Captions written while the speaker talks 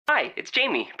Hi, it's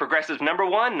Jamie, Progressive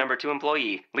 #1, #2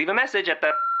 employee. Leave a message at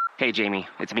the... Hey, Jamie,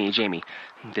 it's me, Jamie.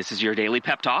 This is your daily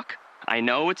pep talk. I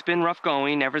know it's been rough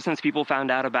going ever since people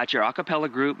found out about your a cappella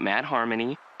group, Mad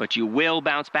Harmony, but you will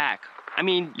bounce back. I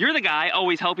mean, you're the guy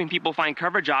always helping people find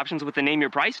coverage options with the Name Your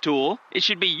Price tool. It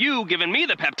should be you giving me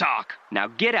the pep talk. Now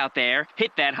get out there,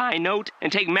 hit that high note,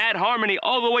 and take Mad Harmony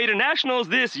all the way to nationals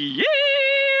this year!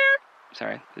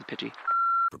 Sorry, it's pitchy.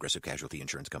 Progressive Casualty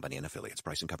Insurance Company and Affiliates.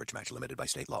 Price and coverage match limited by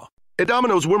state law. At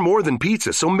Domino's, we're more than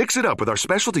pizza, so mix it up with our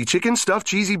specialty chicken, stuffed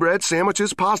cheesy bread,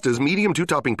 sandwiches, pastas, medium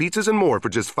two-topping pizzas, and more for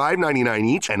just $5.99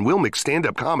 each, and we'll mix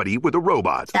stand-up comedy with a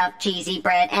robot. Stuffed cheesy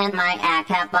bread and my act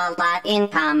have a lot in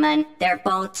common. They're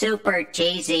both super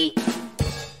cheesy.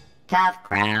 Tough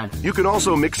crowd. You can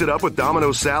also mix it up with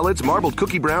Domino's salads, marbled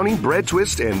cookie brownie, bread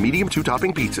twist, and medium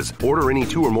two-topping pizzas. Order any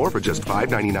two or more for just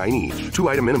 $5.99 each.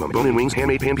 2-item minimum. Bone-in wings,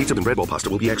 handmade pan pizza, and bread bowl pasta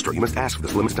will be extra. You must ask for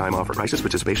this limited time offer. Prices,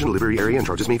 participation, delivery area, and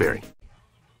charges may vary.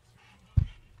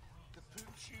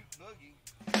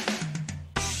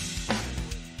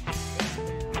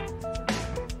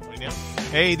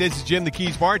 Hey, this is Jim the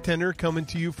Keys bartender coming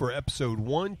to you for episode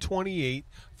 128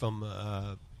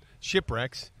 from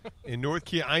Shipwrecks in North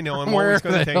Carolina. I know I'm always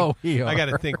going to think. I got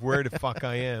to think where the fuck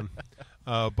I am.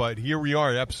 But here we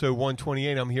are, episode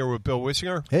 128. I'm here with Bill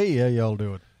Wissinger. Hey, how y'all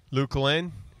doing? Luke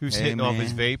Glenn, who's hitting off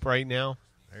his vape right now.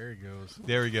 There he goes.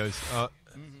 There he goes.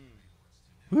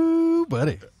 Woo,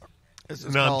 buddy. This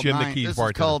is I'm Jim the Keys bartender.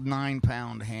 This is called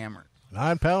 9-pound hammer.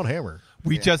 9-pound hammer.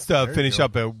 We just finished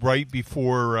up right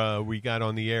before we got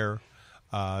on the air.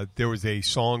 There was a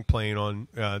song playing on.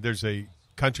 There's a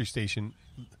country station.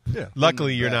 Yeah.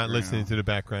 Luckily, you're not listening to the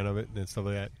background of it and stuff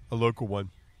like that. A local one.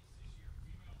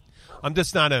 I'm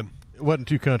just not a. It wasn't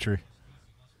too country.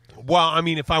 Well, I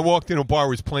mean, if I walked in a bar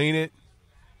was playing it,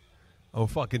 I would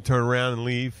fucking turn around and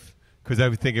leave because I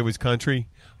would think it was country.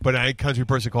 But a country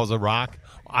person calls it rock.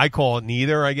 I call it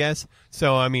neither, I guess.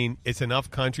 So, I mean, it's enough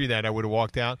country that I would have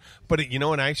walked out. But, you know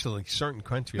what, actually, certain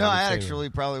country. No, I actually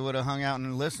probably would have hung out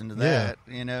and listened to that,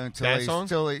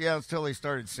 until he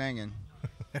started singing.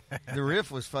 The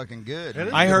riff was fucking good.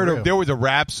 I heard there was a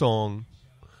rap song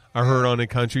I heard on a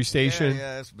country station.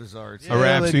 Yeah, that's bizarre. A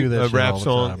rap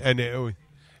song. And it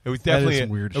was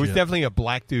definitely a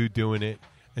black dude doing it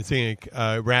and singing,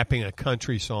 rapping a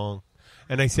country song.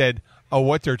 And I said,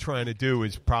 what they're trying to do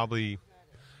is probably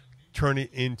turn it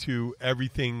into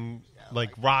everything like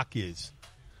rock is,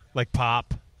 like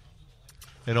pop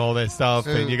and all that stuff.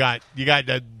 And you got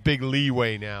that big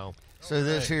leeway now. So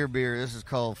this here beer, this is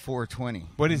called 420.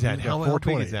 What is that? How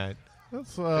big is that?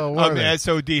 That's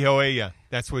S-O-D-O-A.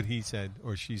 That's what he said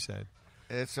or she said.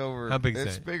 It's over. How big is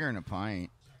It's that? bigger than a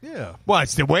pint. Yeah. Well,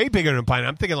 it's way bigger than a pint.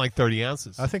 I'm thinking like 30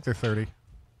 ounces. I think they're 30.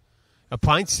 A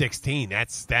pint's 16.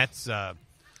 That's I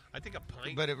think a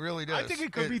pint. But it really does. I think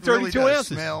it could be 32 really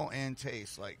ounces. Smell and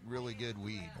taste like really good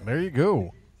weed. There you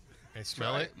go. I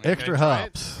smell it. Extra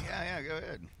hops. Yeah, go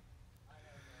ahead.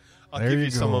 I'll give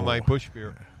you some of my bush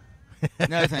beer.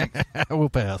 No, thanks. We'll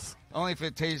pass. Only if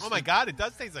it tastes. Oh my God, it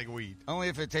does taste like weed. Only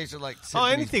if it tasted like.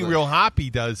 Anything bush. real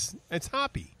hoppy does. It's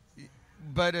hoppy.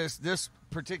 But this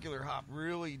particular hop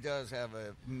really does have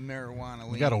a marijuana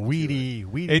lean. You got a weedy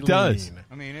It does. lean.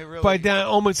 I mean, it really. But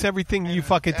almost everything you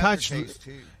fucking touch.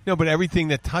 Too. No, but everything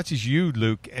that touches you,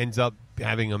 Luke, ends up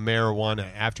having a marijuana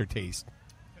aftertaste.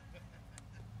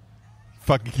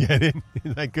 Fucking get it?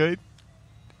 Is that good?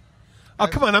 Oh,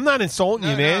 come on. I'm not insulting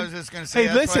you, man. I was just going to say,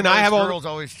 hey, listen, I have girls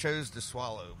always chose to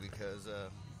swallow because,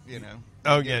 get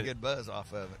a good buzz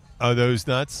off of it. Oh, those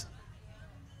nuts?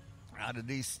 Out of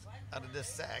this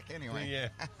sack, anyway. Yeah.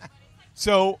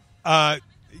 So,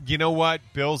 you know what?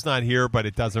 Bill's not here, but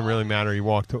it doesn't really matter.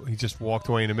 He just walked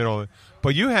away in the middle of it.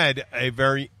 But you had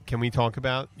can we talk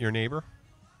about your neighbor?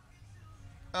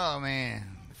 Oh,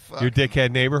 man. Fuck. Your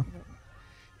dickhead neighbor?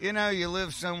 You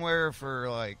live somewhere for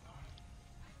like,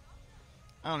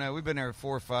 I don't know, we've been there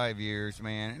 4 or 5 years,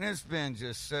 man. And it's been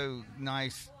just so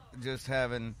nice just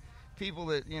having people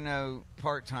that,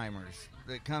 part-timers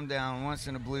that come down once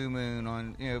in a blue moon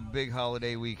on, big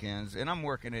holiday weekends. And I'm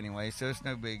working anyway, so it's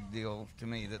no big deal to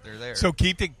me that they're there. So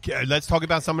let's talk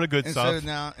about some of the good stuff. So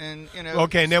now,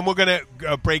 okay, and then we're going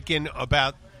to break in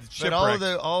about Shipwreck.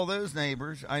 But all those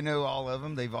neighbors, I know all of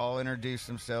them. They've all introduced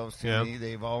themselves to me.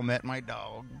 They've all met my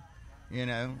dog.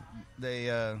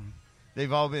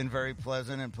 They've all been very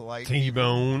pleasant and polite.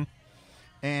 T-Bone.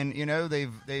 And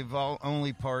they've all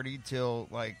only partied till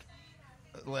like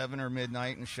 11 or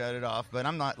midnight and shut it off. But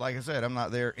I'm not, like I said, I'm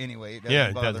not there anyway. It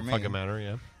doesn't bother doesn't me. fucking matter.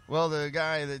 Yeah. Well, the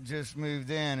guy that just moved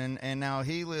in and now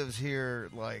he lives here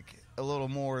like a little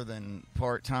more than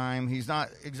part time. He's not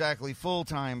exactly full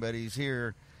time, but he's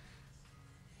here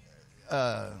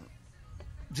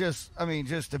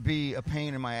just to be a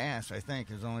pain in my ass, I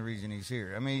think, is the only reason he's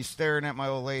here. I mean, he's staring at my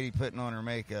old lady putting on her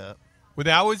makeup. Well,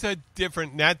 that was I'm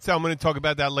going to talk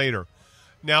about that later.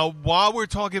 Now, while we're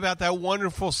talking about that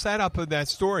wonderful setup of that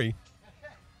story,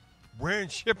 we're in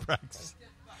Shipwrecks.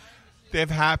 They have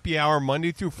happy hour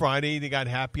Monday through Friday. They got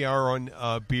happy hour on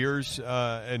beers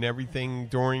and everything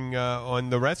during on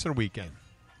the rest of the weekend.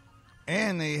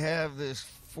 And they have this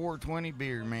 420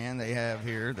 beer, man, they have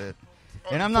here.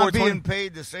 And I'm not being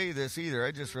paid to say this either.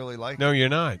 I just really like it. No, you're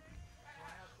not.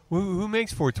 Who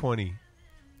makes 420?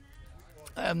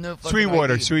 I have no fucking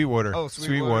Sweetwater. idea. Sweetwater. Oh,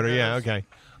 Sweetwater, yeah, okay.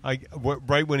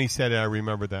 Right when he said it, I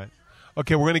remember that.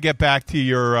 Okay, we're going to get back to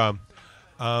your...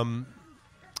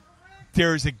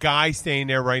 there's a guy staying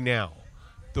there right now.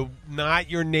 Not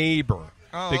your neighbor.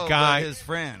 Oh, the guy, but his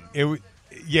friend.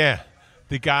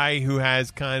 The guy who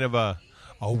has kind of a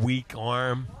weak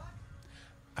arm.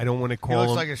 I don't want to call him. He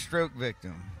looks like a stroke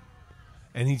victim.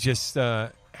 And he's just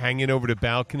hanging over the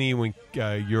balcony when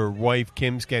your wife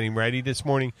Kim's getting ready this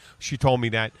morning. She told me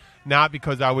that. Not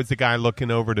because I was the guy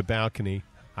looking over the balcony.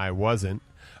 I wasn't.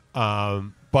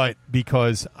 But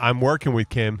because I'm working with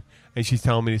Kim, and she's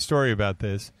telling me the story about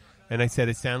this. And I said,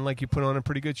 it sounded like you put on a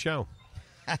pretty good show.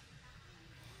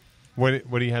 What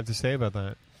do you have to say about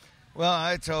that? Well,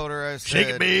 I told her, I said... Shake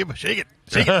it, babe. Shake it.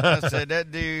 Shake it. I said, that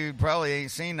dude probably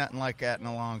ain't seen nothing like that in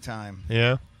a long time.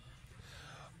 Yeah.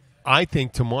 I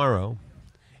think tomorrow,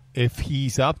 if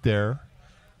he's up there,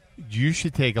 you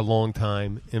should take a long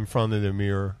time in front of the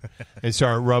mirror and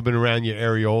start rubbing around your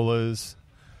areolas.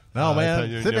 No,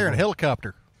 man. Sit there in a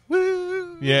helicopter.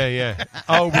 Woo! Yeah.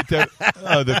 Oh, with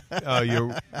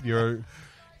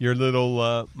your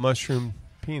little mushroom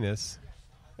penis.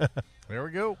 There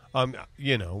we go.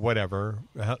 Whatever.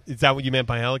 Is that what you meant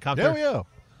by helicopter? Yeah.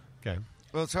 Okay.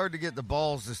 Well, it's hard to get the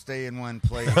balls to stay in one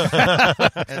place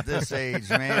at this age,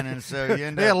 man, and so you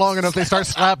end up... Yeah, long enough they start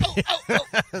slapping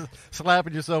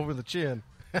yourself with the chin.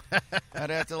 I'd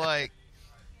have to,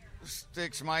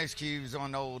 stick some ice cubes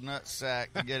on the old nut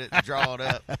sack to get it drawed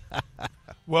up.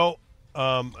 Well,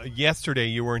 yesterday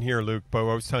you weren't here, Luke, but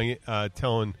I was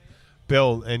telling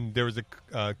Bill, and there was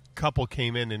a couple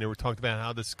came in, and they were talking about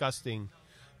how disgusting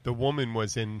the woman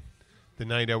was in the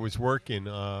night I was working,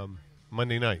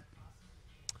 Monday night.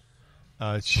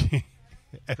 And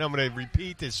I'm going to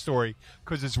repeat this story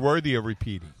because it's worthy of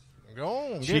repeating.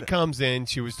 She comes in.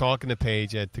 She was talking to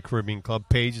Paige at the Caribbean Club.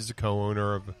 Paige is the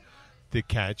co-owner of the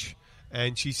Catch,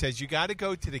 and she says, you got to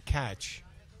go to the Catch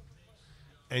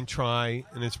and try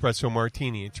an espresso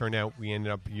martini. It turned out we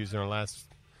ended up using our last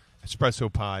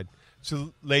espresso pod. So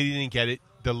the lady didn't get it.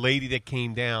 The lady that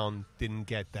came down didn't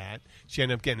get that. She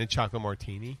ended up getting a chocolate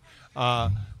martini.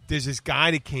 There's this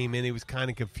guy that came in. He was kind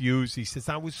of confused. He says,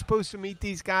 I was supposed to meet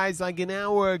these guys like an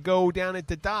hour ago down at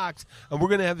the docks, and we're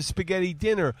going to have a spaghetti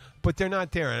dinner, but they're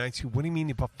not there. And I said, what do you mean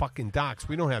about fucking docks?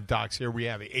 We don't have docks here. We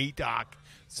have a dock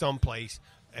someplace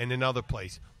and another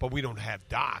place, but we don't have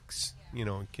docks.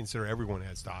 Consider everyone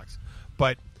has docks.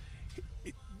 But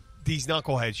these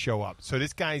knuckleheads show up. So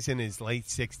this guy's in his late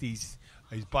 60s.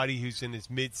 His buddy who's in his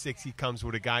mid-60s comes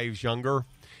with a guy who's younger.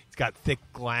 He's got thick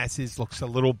glasses, looks a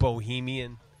little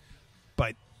bohemian,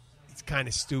 but he's kind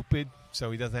of stupid, so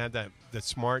he doesn't have the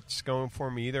smarts going for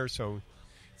him either. So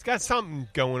he's got something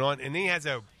going on, and he has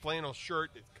a flannel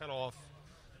shirt that's kind of off,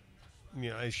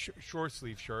 a short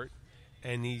sleeve shirt,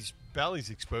 and his belly's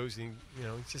exposed. And,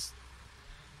 he's just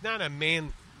not a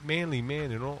manly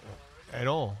man at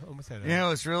all. Almost had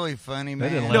it's really funny,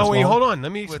 man. No, wait, hold on.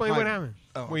 Let me explain what happened.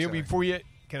 Oh, before you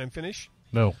can I finish?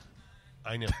 No.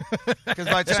 I know. Because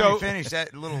by the time you finish,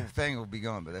 that little thing will be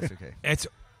gone, but that's okay.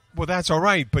 That's all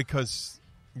right, because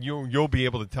you'll be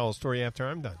able to tell a story after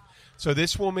I'm done. So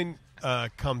this woman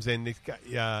comes in.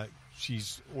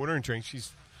 She's ordering drinks.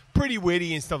 She's pretty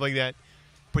witty and stuff like that.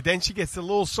 But then she gets a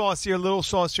little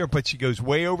saucier, but she goes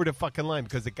way over the fucking line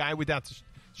because the guy without the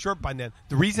shirt button down.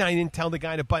 The reason I didn't tell the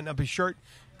guy to button up his shirt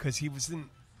because he was in.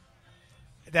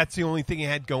 That's the only thing he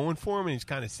had going for him, and he's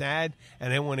kind of sad,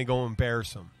 and I didn't want to go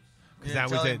embarrass him. You didn't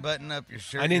tell him button up your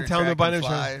shirt. I didn't tell him to button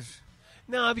up his shirt.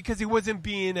 No, because he wasn't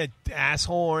being an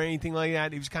asshole or anything like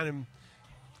that. He was kind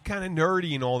of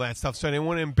nerdy and all that stuff, so I didn't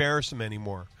want to embarrass him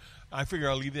anymore. I figure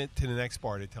I'll leave it to the next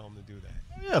bar to tell him to do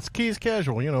that. Yeah, it's keys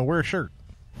casual. Wear a shirt.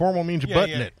 Formal means you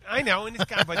button it. I know, and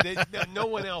but no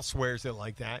one else wears it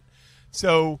like that.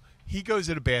 So he goes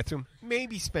to the bathroom,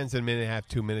 maybe spends a minute and a half,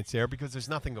 2 minutes there because there's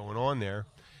nothing going on there.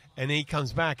 And then he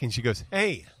comes back and she goes,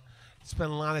 hey, spent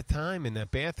a lot of time in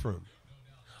that bathroom.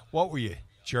 What were you,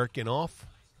 jerking off?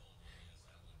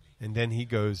 And then he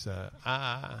goes,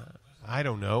 I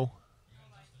don't know.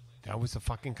 That was a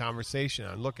fucking conversation.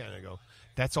 I look at it and I go,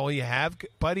 That's all you have,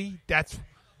 buddy?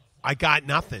 I got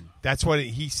nothing. That's what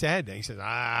he said. He said,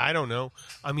 I don't know.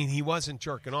 I mean, he wasn't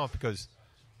jerking off because,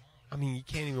 I mean, you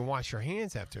can't even wash your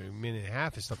hands after a minute and a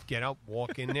half and stuff. Get up,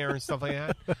 walk in there and stuff like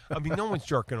that. I mean, no one's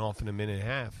jerking off in a minute and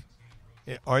a half.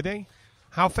 Are they?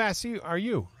 How fast are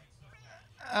you?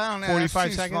 I don't know. 45 it's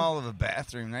too seconds? small of a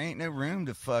bathroom. There ain't no room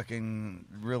to fucking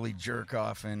really jerk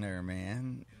off in there,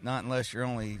 man. Not unless you're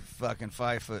only fucking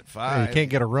 5'5". Yeah, you can't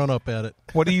get a run up at it.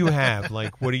 What do you have?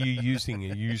 Like, what are you using?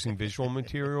 Are you using visual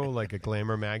material like a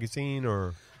Glamour magazine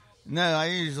or? No, I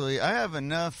have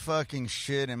enough fucking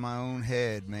shit in my own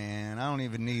head, man. I don't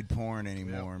even need porn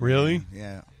anymore. Man. Really?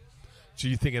 Yeah. So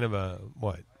you thinking of a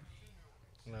what?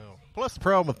 No. Plus, the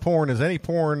problem with porn is any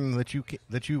porn that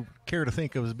you care to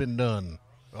think of has been done.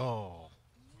 Oh.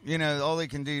 You know, all they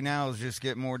can do now is just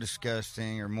get more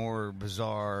disgusting or more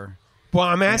bizarre. Well,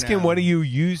 I'm asking, what are you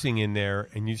using in there?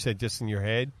 And you said just in your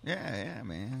head? Yeah,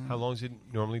 man. How long does it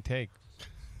normally take?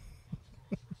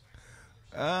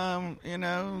 You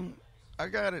know, I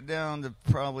got it down to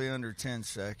probably under 10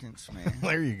 seconds, man.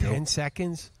 There you go. 10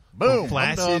 seconds? Boom. From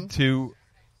flaccid to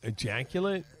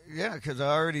ejaculate? Yeah, because I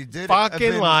already did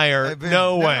Fucking liar.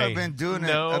 No way. I've been doing it.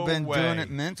 I've been doing it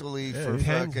mentally for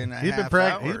fucking He's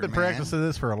been practicing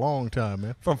this for a long time,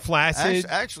 man. From flaccid?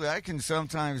 Actually, I can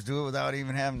sometimes do it without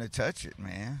even having to touch it,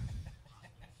 man.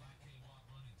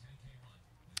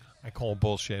 I call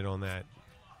bullshit on that.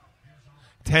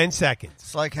 10 seconds.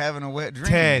 It's like having a wet dream,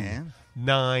 10, man.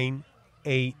 9,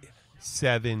 8,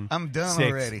 7. I'm done 6,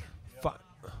 already. 5.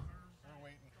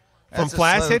 That's From a slow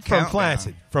flaccid? From countdown.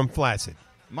 flaccid. From flaccid.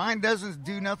 Mine doesn't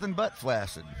do nothing but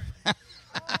flaccid.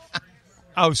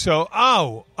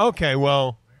 Okay,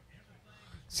 well,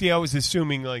 see, I was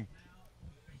assuming, like,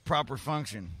 Proper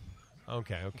function.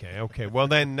 Okay. Well,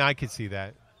 then I could see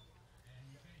that.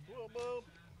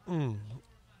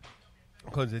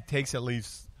 Because it takes at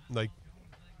least, like,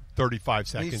 35 He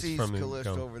seconds sees from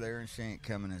Callisto over there and she ain't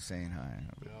coming and saying hi.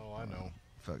 Oh, I know.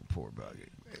 Fucking poor buggy.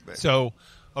 So,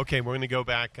 okay, we're going to go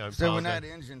back. So when that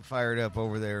engine fired up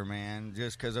over there, man,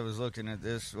 just because I was looking at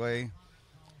this way,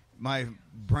 my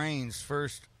brain's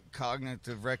first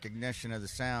cognitive recognition of the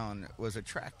sound was a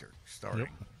tractor starting. Yep.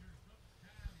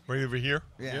 Right over here?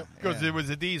 Yeah. Because it was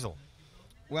a diesel.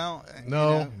 Well,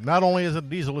 No, not only is it a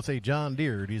diesel, it's a John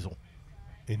Deere diesel.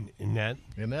 In that?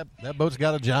 And that boat's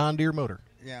got a John Deere motor.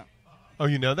 Yeah. Oh,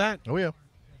 you know that? Oh, yeah.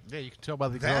 Yeah, you can tell by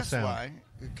the exhaust sound. Why.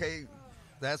 Okay,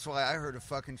 that's why I heard a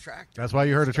fucking tractor. That's why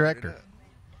you heard a tractor.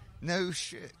 No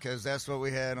shit, because that's what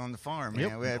we had on the farm, man.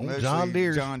 Yep, We had old mostly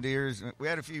John Deere's. We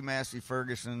had a few Massey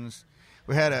Fergusons.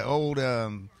 We had an old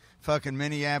fucking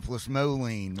Minneapolis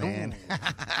Moline, man.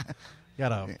 Got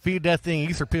to feed that thing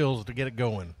ether pills to get it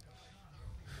going.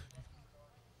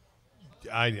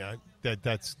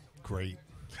 That's great.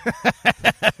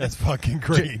 That's fucking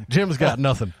great. Jim's got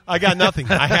nothing. I got nothing.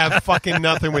 I have fucking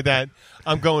nothing with that.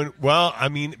 I'm going, well, I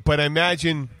mean, but I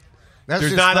imagine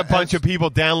there's not a bunch of people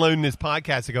downloading this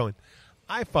podcast and going,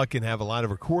 I fucking have a lot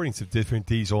of recordings of different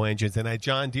diesel engines, and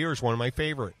John Deere is one of my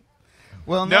favorite.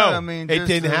 Well, no, I mean, it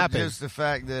didn't happen. Just the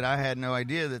fact that I had no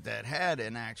idea that had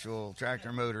an actual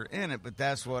tractor motor in it, but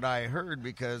that's what I heard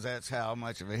because that's how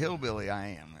much of a hillbilly I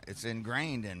am. It's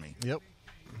ingrained in me. Yep.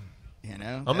 You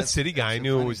know, I'm a city guy. I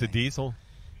knew it was a diesel.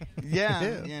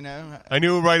 Yeah, you know. I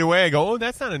knew it right away. I go, oh,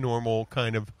 that's not a normal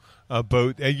kind of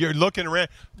boat. You're looking around.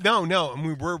 No. I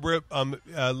mean, we're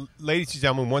ladies and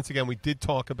gentlemen, once again, we did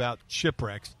talk about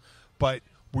shipwrecks, but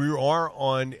we are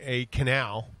on a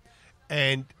canal,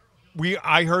 and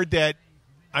I heard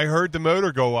the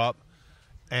motor go up,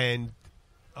 and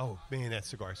oh man, that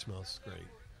cigar smells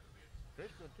great.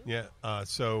 Yeah.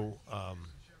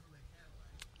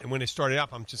 And when it started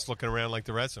up, I'm just looking around like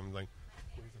the rest of them, like,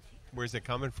 where's it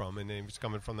coming from? And it was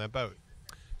coming from that boat.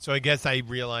 So I guess I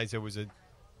realized it was a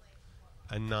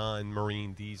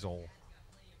non-marine diesel.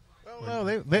 Well,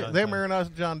 no, they marinize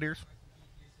John Deere's.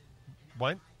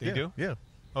 What? They do? Yeah.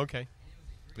 Okay.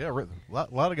 Yeah, a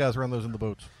lot of guys run those in the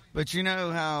boats. But you know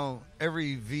how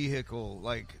every vehicle,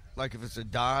 like if it's a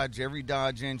Dodge, every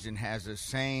Dodge engine has the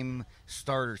same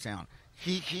starter sound.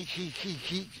 He,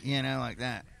 you know, like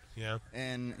that. Yeah.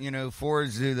 And, you know,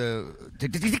 Fords do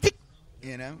the,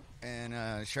 you know, and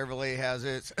Chevrolet has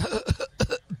its.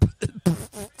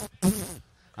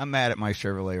 I'm mad at my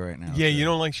Chevrolet right now. Yeah, you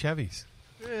don't like Chevys.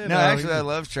 Yeah, No, actually, I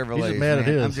love Chevrolet. He's just mad at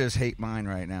his. I'm just hate mine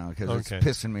right now because it's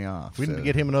pissing me off. We need to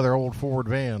get him another old Ford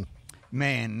van.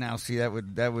 Man, now see that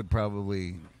would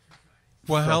probably.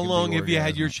 Well, how long have you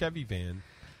had orgasm. your Chevy van?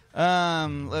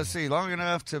 Let's see, long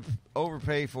enough to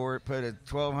overpay for it. Put a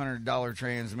 $1,200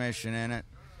 transmission in it.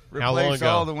 How long Replace ago?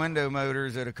 all the window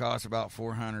motors at a cost about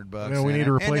 $400. Yeah, we need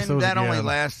to replace and those that only again.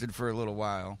 lasted for a little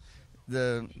while.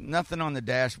 Nothing on the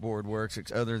dashboard works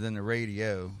other than the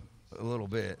radio a little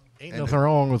bit. Ain't nothing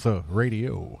wrong with a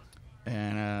radio.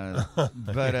 And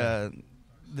but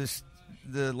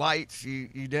the lights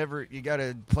you got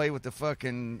to play with the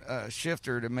fucking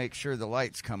shifter to make sure the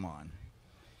lights come on.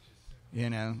 You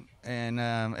know, and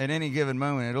at any given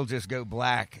moment it'll just go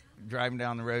black driving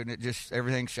down the road, and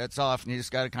everything shuts off, and you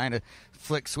just got to kind of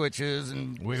flick switches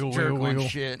and jerk on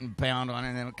shit and pound on it,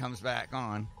 and then it comes back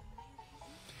on.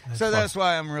 That's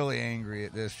why I'm really angry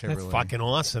at this Chevrolet. That's fucking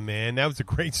awesome, man. That was a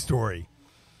great story.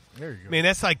 There you go. Man,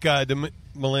 that's like the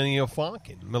Millennial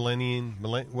Falcon.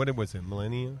 What was it?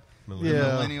 Millennial?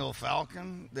 Millennial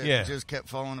Falcon that just kept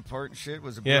falling apart and shit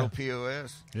was a real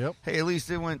POS. Yep. Hey, at least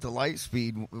it went to light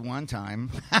speed one time.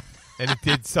 And it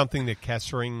did something that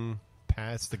Kessering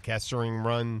passed the Kessering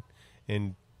run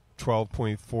in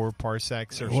 12.4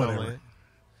 parsecs or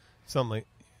something like.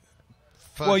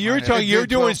 Well, you're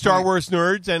doing Star Wars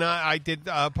nerds, and I did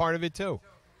part of it too.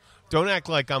 Don't act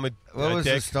like I'm a. What was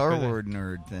dick the Star Wars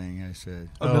nerd thing I said?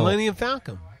 Millennium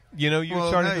Falcon. You know, you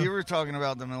were talking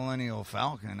about the Millennial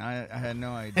Falcon. I had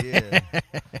no idea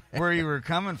where you were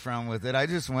coming from with it. I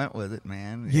just went with it,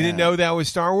 man. You didn't know that was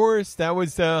Star Wars? That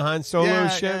was the Han Solo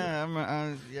shit?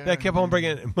 Yeah, that kept on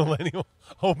bringing Millennial.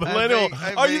 Oh, Millennial.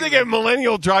 You think of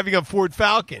Millennial driving a Ford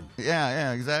Falcon?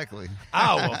 Yeah, exactly.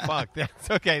 Oh, well, fuck.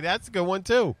 That's okay. That's a good one,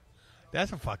 too.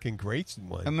 That's a fucking great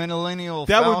one. A Millennial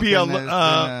that Falcon. Would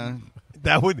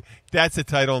be that's the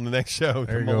title on the next show.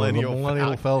 There the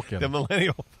Millennial Falcon. The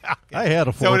Millennial Falcon. I had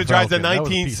a Ford So it drives a Falcon.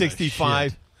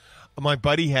 1965. My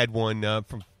buddy had one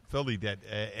from Philly. That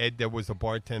Ed, that was a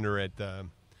bartender at the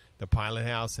Pilot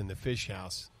House and the Fish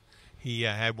House. He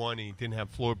had one. And he didn't have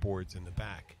floorboards in the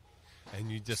back, and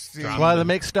you just. That's why they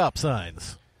make stop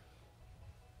signs.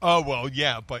 Oh well,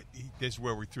 yeah, but this is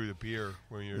where we threw the beer.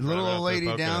 When you're little old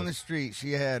lady down the street,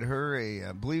 she had her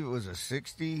I believe it was a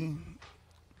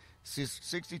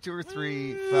 62 or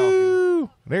 3 Falcon.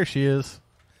 There she is.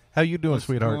 How you doing,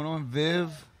 sweetheart? What's going on,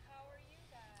 Viv? How are you?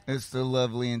 It's the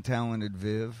lovely and talented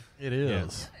Viv. It is.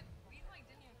 Yes.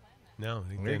 No,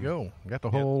 there you go. Got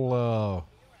the whole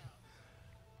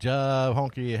jive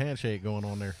honky handshake going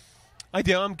on there. I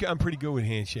do. I'm pretty good with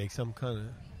handshakes. I'm gifted.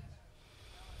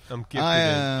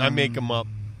 I make them up.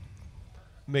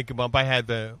 I had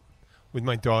with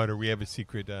my daughter. We have a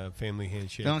secret family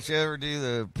handshake. Don't you ever do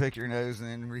the pick your nose and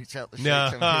then reach out to shake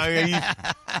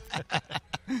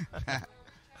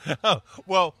Oh,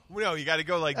 well, no, you got to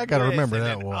go like I got to remember and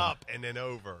that then one. up and then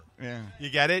over. Yeah. You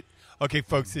get it? Okay,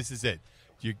 folks, this is it.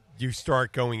 You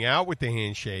start going out with the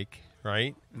handshake,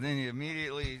 right? And then you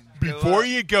immediately before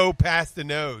you go past the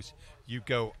nose, you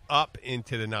go up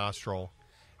into the nostril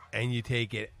and you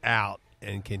take it out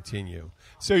and continue.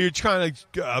 So you're trying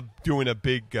to doing a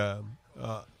big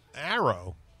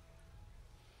arrow.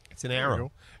 It's an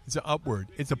arrow. It's an upward.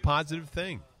 It's a positive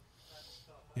thing.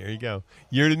 There you go.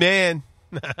 You're the man.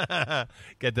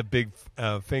 Get the big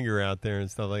finger out there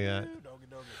and stuff like that.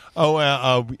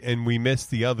 Oh, and we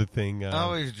missed the other thing. I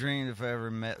always dreamed if I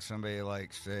ever met somebody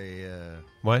like, say...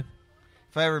 what?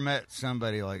 If I ever met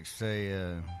somebody like, say,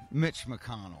 Mitch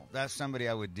McConnell, that's somebody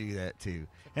I would do that to.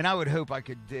 And I would hope I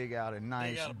could dig out a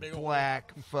nice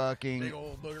black fucking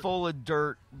full of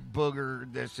dirt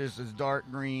booger that's just as dark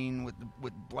green with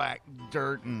black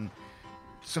dirt and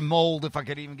some mold if I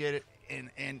could even get it,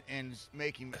 and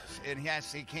make him, and he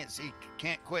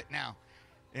can't quit now.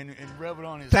 And rub it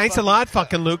on his. Thanks a lot,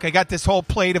 fucking Luke. I got this whole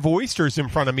plate of oysters in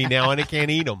front of me now, and I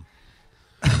can't eat them.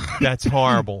 That's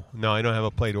horrible. No, I don't have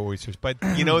a plate of oysters. But,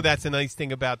 that's a nice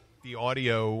thing about the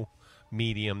audio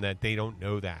medium that they don't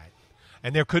know that.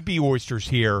 And there could be oysters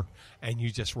here, and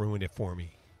you just ruined it for me.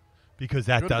 Because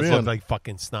that does look like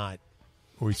fucking snot.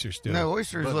 Oysters do. No,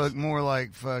 oysters look more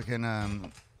like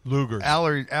fucking... Lugers.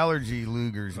 Allergy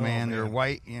Lugers, man. They're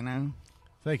white,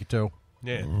 Thank you, Toe.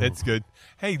 Yeah, that's good.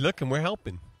 Hey, look, and we're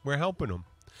helping. We're helping them.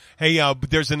 Hey, but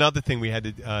there's another thing we had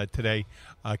today.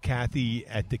 Kathy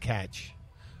at the Catch.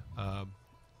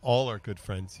 All our good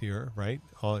friends here, right?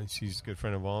 She's a good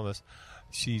friend of all of us.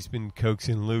 She's been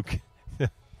coaxing Luke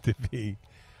to be.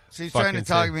 She's trying to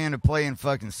talk me into playing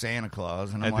fucking Santa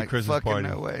Claus, and I'm like, fucking party.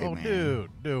 No way, man. Dude,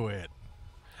 do it.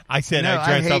 I said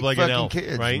I dress up like an elf,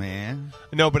 kids, right? Man.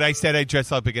 No, but I said I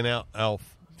dress up like an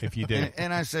elf if you did.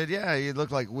 And I said, yeah, you look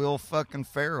like Will fucking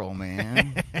Ferrell,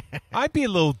 man. I'd be a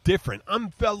little different.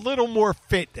 I'm a little more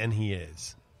fit than he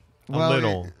is. A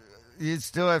little. You'd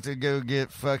still have to go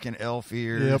get fucking elf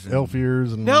ears. Yep, elf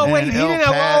ears. And, no, wait, he didn't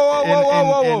have.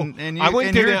 Whoa.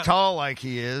 And you're tall like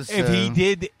he is. If he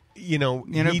did,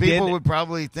 people would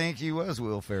probably think he was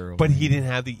Will Ferrell. But he didn't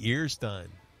have the ears done.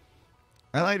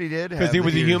 I thought he did because he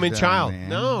was a human child. Man.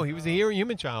 No, he was a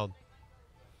human child.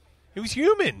 He was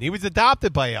human. He was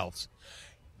adopted by elves.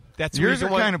 That's the yours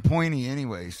reason are kind of pointy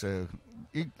anyway. So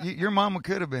your mama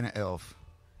could have been an elf.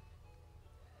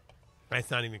 That's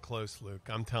not even close, Luke.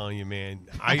 I'm telling you, man.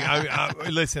 I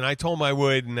listen. I told him I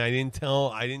would, and I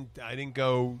didn't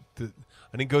go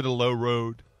to Low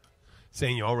Road,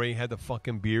 saying you already had the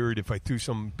fucking beard. If I threw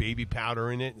some baby powder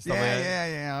in it and stuff like that.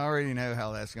 Yeah. I already know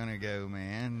how that's gonna go,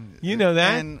 man. You know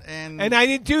that, and I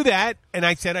didn't do that. And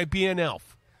I said I'd be an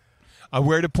elf. I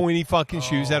wear the pointy fucking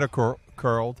shoes that are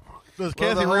curled. Does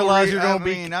Kathy realize you're going to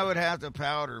be? I mean, I would have to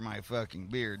powder my fucking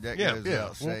beard. That goes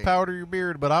without saying. We'll powder your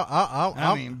beard, but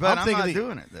I'm not thinking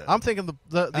doing it though. I'm thinking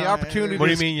the opportunity. What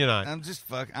do you mean you're not? I'm just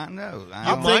fucking. I know.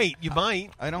 You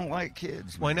might. I don't like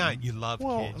kids. Why man. not? You love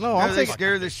kids. No, I'm they thinking.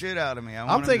 scare the shit out of me.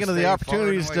 I'm thinking of the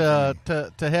opportunities to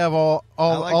have I like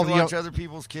all to the watch young, other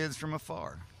people's kids from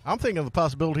afar. I'm thinking of the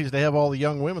possibilities to have all the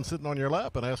young women sitting on your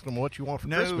lap and asking them what you want for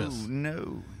Christmas.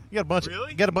 No. You got a bunch.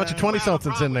 You got a bunch of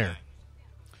 20-somethings in there.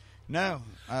 No.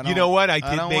 You know what? I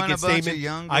did don't make want a statement. Bunch of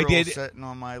young girls I did sitting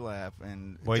on my lap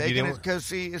and Well, taking it because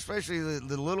see, especially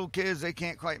the little kids, they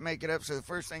can't quite make it up. So the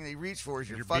first thing they reach for is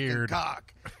your fucking beard.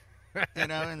 cock,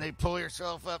 and they pull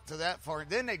yourself up to that far, and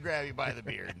then they grab you by the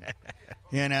beard.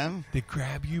 They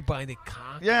grab you by the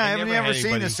cock. Yeah, I haven't you never ever had seen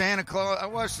anybody- the Santa Claus? I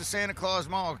watched the Santa Claus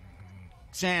Mall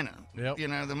Santa. Yep.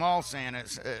 The mall Santa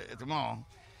at the mall.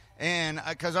 And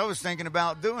because I was thinking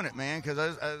about doing it, man, because I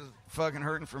was fucking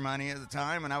hurting for money at the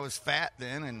time, and I was fat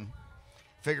then, and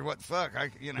figured, what the fuck,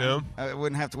 I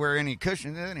wouldn't have to wear any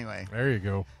cushions anyway. There you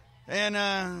go.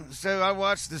 And so I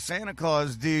watched the Santa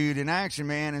Claus dude in action,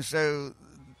 man, and so,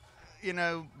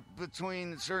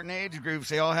 between certain age groups,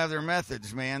 they all have their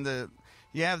methods, man.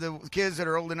 You have the kids that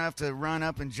are old enough to run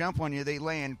up and jump on you, they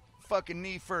land fucking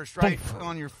knee first right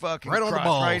on your fucking right crotch, on the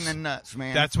balls. right in the nuts,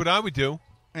 man. That's what I would do.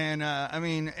 And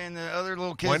and the other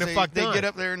little Why kids, the fuck they not? get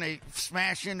up there and they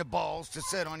smash into balls to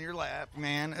sit on your lap,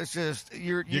 man. It's just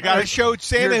you got to show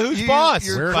Santa who's boss.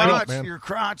 Your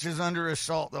crotch is under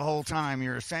assault the whole time.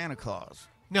 You're a Santa Claus.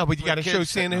 No, but you got to show kids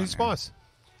Santa sitting who's on there. boss.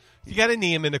 You got to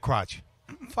knee him in the crotch.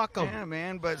 Fuck him. Yeah,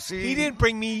 man. But see, He didn't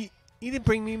bring me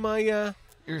my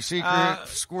your secret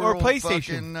squirrel or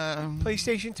PlayStation. fucking,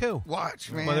 PlayStation 2.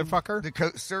 watch, man. Motherfucker.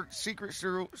 The secret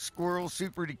squirrel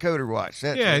super decoder watch.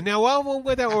 That's Yeah. it. Now, well,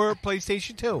 with that or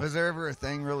PlayStation 2. Was there ever a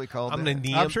thing really called I'm that? gonna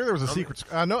knee I'm him. sure there was a secret.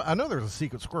 I know there was a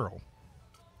secret squirrel.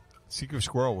 Secret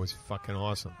Squirrel was fucking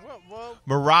awesome.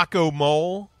 Morocco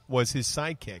Mole was his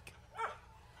sidekick.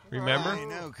 Remember? I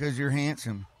know, because you're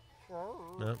handsome.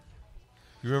 No.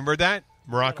 You remember that?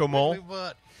 Morocco Mole?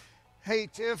 Hey,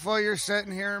 Tiff, while you're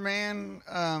sitting here, man.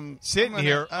 Sitting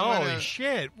here? I'm Holy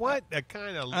shit. What the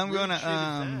kind of I'm weird gonna shit is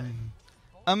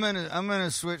that? I'm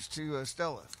gonna switch to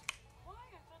Stella.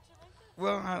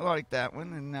 Well, I like that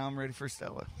one, and now I'm ready for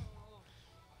Stella.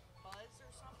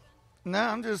 No,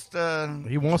 I'm just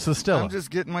He wants the Stella. I'm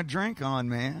just getting my drink on,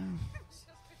 man.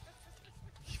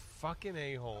 You fucking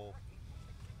a-hole.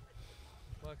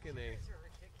 Fucking a.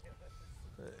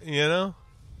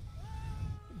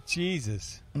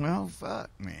 Jesus. Well, fuck,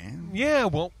 man. Yeah,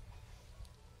 well,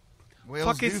 Whales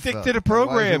fucking do stick fuck. to the Otherwise,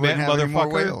 program, we wouldn't man, have any more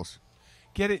motherfucker. whales.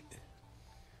 get it.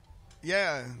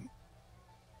 Yeah,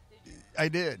 I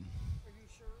did.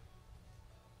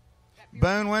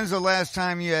 Bone, when's the last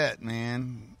time you ate,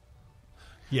 man?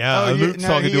 Yeah, Oh, Luke's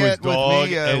talking he to his ate with dog,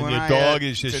 me, and when the I dog ate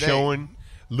is just today. showing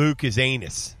Luke his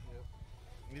anus.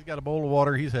 He's got a bowl of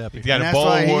water. He's happy. He's got And a that's bowl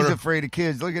why of water. he's afraid of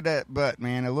kids. Look at that butt,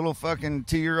 man. A little fucking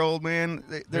 2-year-old man.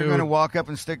 They're Dude. going to walk up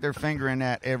and stick their finger in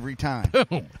that every time. There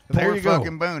Poor you go.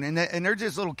 fucking Bone. And they're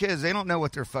just little kids. They don't know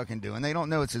what they're fucking doing. They don't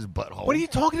know it's his butthole. What are you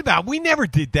talking about? We never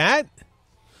did that.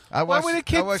 I Why watch, would a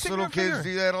kid I watch stick little their kids finger?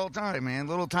 do that all the time, man.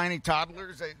 Little tiny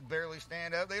toddlers. They barely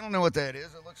stand up. They don't know what that is.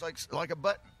 It looks like a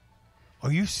button.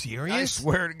 Are you I serious?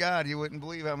 swear to God, you wouldn't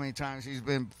believe how many times he's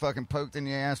been fucking poked in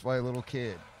the ass by a little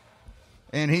kid.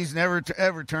 And he's never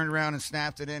ever turned around and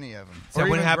snapped at any of them. Is that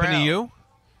what happened to you?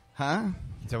 Huh?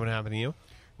 Is that what happened to you?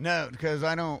 No, because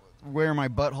I don't wear my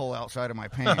butthole outside of my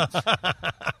pants.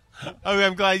 Oh,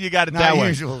 I'm glad you got it Not that way.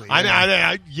 usually,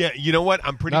 Yeah, you know what?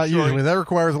 I'm pretty Not sure. usually. That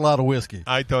requires a lot of whiskey.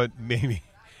 I thought maybe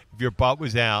if your butt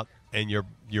was out and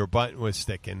your butt was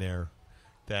sticking there,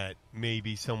 that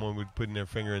maybe someone would put in their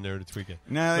finger in there to tweak it.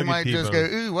 No, they Look at might just T-Bone.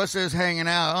 go, ooh, what's this hanging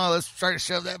out? Oh, let's try to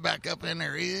shove that back up in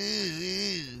there.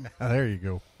 Ooh. There you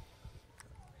go.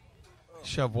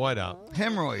 Shove what up?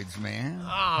 Hemorrhoids, man.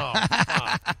 Oh,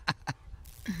 fuck.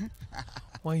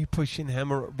 Why are you pushing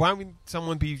hemorrhoids? Why would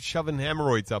someone be shoving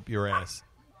hemorrhoids up your ass?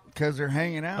 Because they're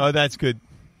hanging out. Oh, that's good.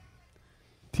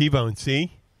 T-Bone,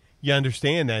 see? You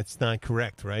understand that's not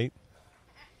correct, right?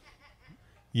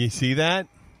 You see that?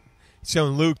 So,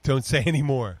 Luke, don't say any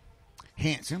more.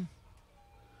 Handsome.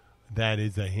 That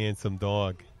is a handsome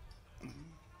dog.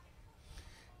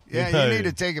 Yeah, you need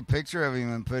to take a picture of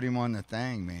him and put him on the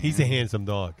thing, man. He's a handsome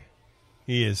dog.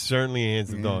 He is certainly a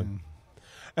handsome dog.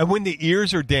 And when the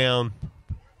ears are down,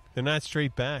 they're not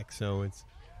straight back, so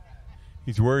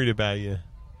he's worried about you.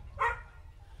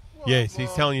 Yes,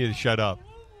 he's telling you to shut up.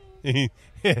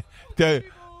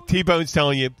 T-Bone's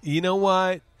telling you, you know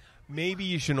what? Maybe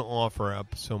you shouldn't offer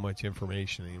up so much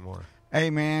information anymore. Hey,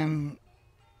 man,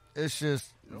 it's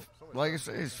just, like I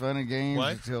say, it's fun and games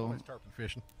what? until... Tarpon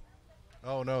fishing.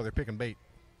 Oh, no, they're picking bait.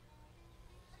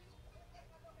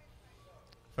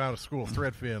 Found a school of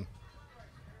threadfin.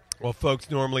 Well,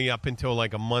 folks, normally up until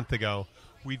like a month ago,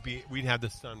 we'd have the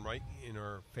sun right in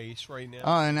our face right now.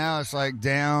 Oh, and now it's like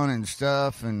down and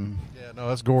stuff, and yeah, no,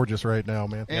 that's gorgeous right now,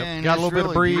 man. And got a little bit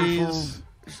of breeze.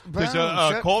 Beautiful. There's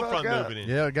a cold front moving in.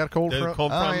 Yeah, got a cold front.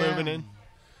 Cold front moving in.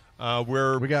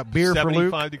 We got beer for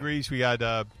Luke. 75 degrees. We got.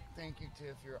 Thank you,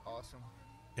 Tiff. You're awesome.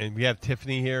 And we have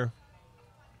Tiffany here.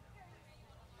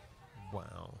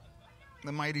 Wow.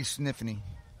 The mighty Sniffany.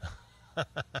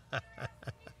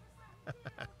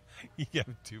 You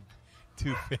have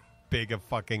too big a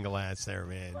fucking glass there,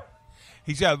 man.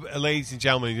 He's got, ladies and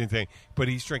gentlemen, he didn't think, but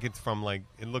he's drinking from like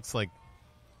it looks like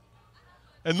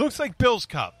Bill's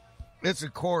cup. It's a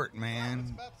quart, man.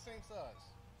 It's about the same size.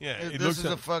 Yeah, this is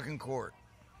a fucking quart.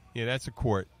 Yeah, that's a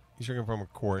quart. He's drinking from a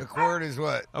quart. A quart is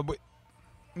what?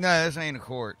 No, this ain't a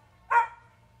quart,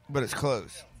 but it's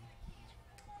close.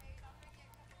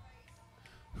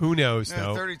 Who knows, No,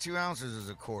 though? 32 ounces is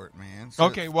a quart, man. So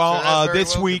okay, well, so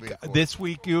this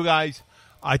week, you guys,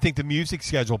 I think the music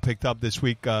schedule picked up this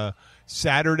week.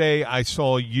 Saturday, I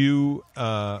saw you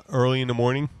early in the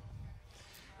morning.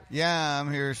 Yeah,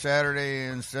 I'm here Saturday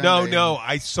and Sunday. No,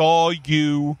 I saw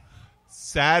you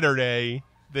Saturday,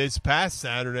 this past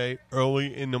Saturday,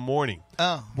 early in the morning.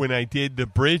 Oh. When I did the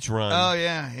bridge run. Oh,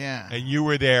 yeah. And you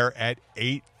were there at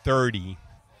 8:30.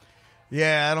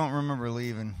 Yeah, I don't remember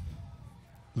leaving.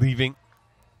 Leaving?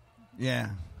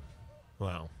 Yeah.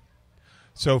 Wow.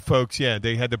 So, folks, yeah,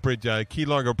 they had the bridge, Key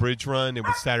Largo Bridge run. It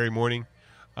was Saturday morning.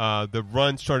 The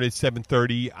run started at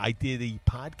 7:30. I did a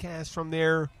podcast from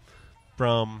there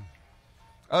from...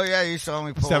 Oh, yeah, you saw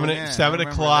me pull 7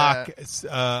 o'clock,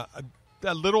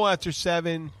 a little after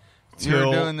 7 till... You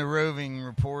were doing the roving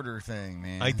reporter thing,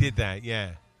 man. I did that,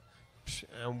 yeah.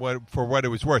 And for what it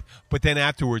was worth. But then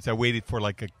afterwards, I waited for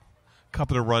like a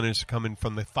couple of runners coming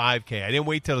from the 5K. I didn't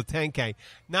wait till the 10K.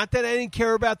 Not that I didn't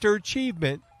care about their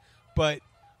achievement, but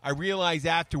I realized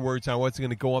afterwards I wasn't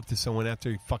going to go up to someone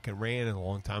after he fucking ran in a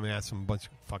long time and ask him a bunch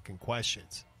of fucking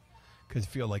questions because I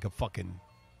feel like a fucking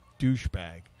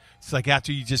douchebag. It's like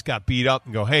after you just got beat up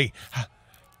and go, hey,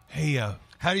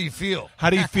 how do you feel? How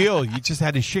do you feel? You just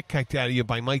had the shit kicked out of you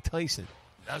by Mike Tyson.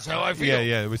 That's how I feel.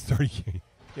 Yeah, it was 30.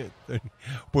 Yeah, 30.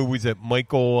 What was it?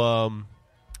 Michael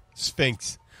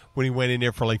Spinks. When he went in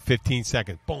there for like 15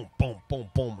 seconds. Boom, boom, boom,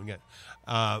 boom. Again.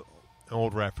 An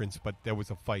old reference, but there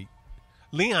was a fight.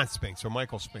 Leon Spinks or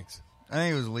Michael Spinks? I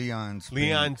think it was Leon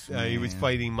Spinks. Leon, he was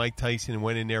fighting Mike Tyson and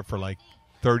went in there for like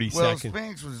 30 seconds. Well,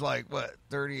 Spinks was like,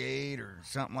 38 or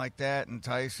something like that, and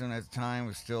Tyson at the time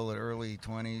was still at early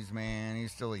 20s, man.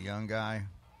 He's still a young guy.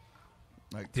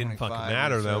 Like didn't fucking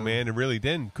matter, though, man. It really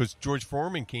didn't, because George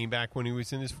Foreman came back when he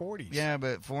was in his 40s. Yeah,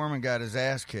 but Foreman got his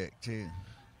ass kicked, too.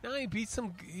 No, he beat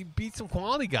some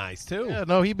quality guys too. Yeah,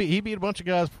 no, he beat a bunch of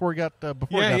guys before he got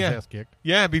his ass kicked.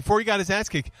 Yeah, before he got his ass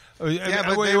kicked. Yeah,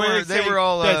 but they were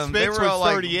all they were all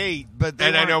 38. But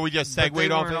I know we just segued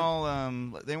off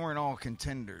it. They weren't all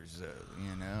contenders, though.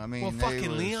 You know, I mean, well,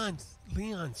 fucking Leon's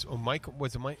or Michael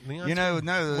was it Leon? You know,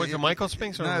 no, was it Michael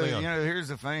Spinks or Leon? You know, here's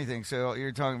the funny thing. So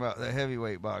you're talking about the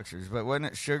heavyweight boxers, but wasn't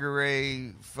it Sugar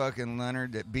Ray fucking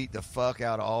Leonard that beat the fuck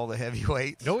out of all the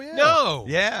heavyweights? Oh yeah, no,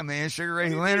 yeah, man,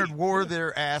 SugarRay Leonard wore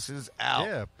their asses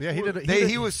out. Yeah,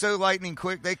 he was so lightning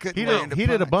quick they couldn't. He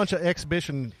did a bunch of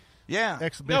exhibition. Yeah,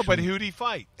 no, but who'd he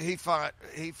fight? He fought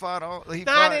all.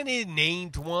 Not any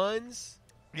named ones.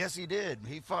 Yes, he did.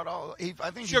 He fought all.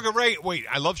 I think Sugar Ray. Wait,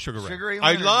 I love Sugar Ray. Sugar Ray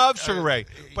I Leonard, love Sugar Ray,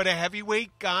 but a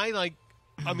heavyweight guy like,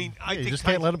 I mean, I think you just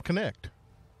can't let him connect.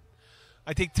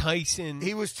 I think Tyson.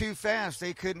 He was too fast.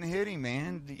 They couldn't hit him,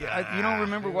 man. You don't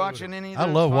remember watching any of those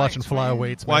I love fights, watching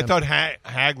flyweights. Well, I thought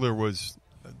Hagler was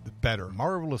better.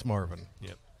 Marvelous Marvin.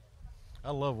 Yep.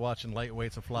 I love watching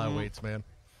lightweights and flyweights, man.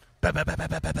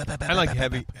 I like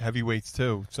heavyweights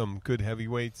too. Some good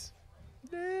heavyweights.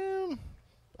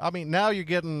 I mean, now you're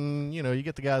getting, you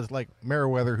get the guys like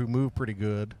Merriweather who move pretty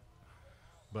good.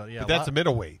 But yeah, but that's a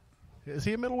middleweight. Is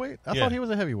he a middleweight? I thought he was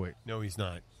a heavyweight. No, he's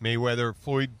not.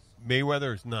 Floyd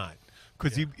Mayweather is not.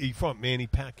 Because he fought Manny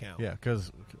Pacquiao. Yeah,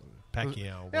 because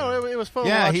Pacquiao. It was fun.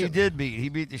 Yeah, watching. he did beat. He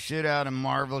beat the shit out of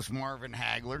Marvelous Marvin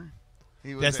Hagler.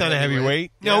 That's not a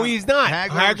heavyweight. No, he's not.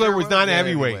 Hagler was not a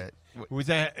heavyweight. It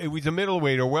was a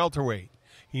middleweight or welterweight.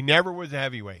 He never was a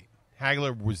heavyweight.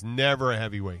 Hagler was never a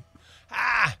heavyweight.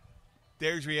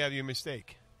 There's where you have your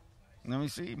mistake. Let me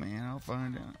see, man. I'll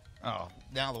find out. Oh,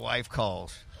 now the wife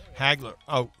calls. Hagler.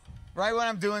 Oh, right when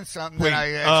I'm doing something wait. that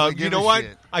I actually give you know a what?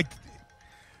 shit.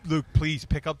 Luke, please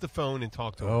pick up the phone and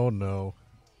talk to him. Oh no.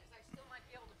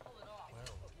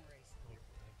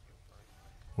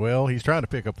 Well, he's trying to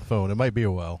pick up the phone. It might be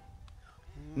a while.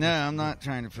 No, I'm not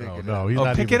trying to pick it up. No, he's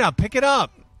not. Pick it up. Pick it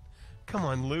up. Come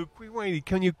on, Luke. We waited.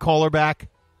 Can you call her back?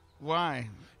 Why?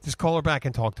 Just call her back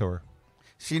and talk to her.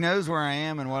 She knows where I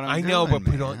am and what I'm doing. I know,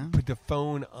 but put the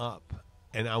phone up,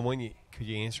 and I want you. Could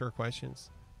you answer her questions?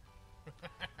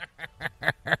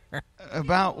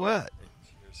 About what?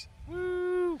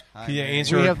 Woo. Could you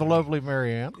answer? We have the lovely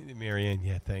Marianne. Marianne,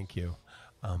 yeah, thank you.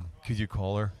 Could you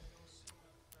call her?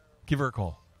 Give her a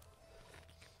call.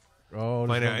 Oh,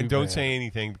 and don't say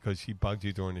anything because she bugged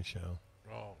you during the show.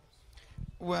 Oh.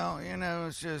 Well,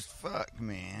 it's just fuck,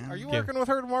 man. Are you working with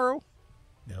her tomorrow?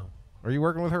 No. Are you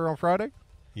working with her on Friday?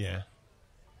 Yeah.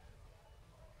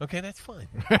 Okay, that's fine.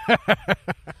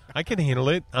 I can handle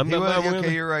it.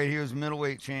 You're right. He was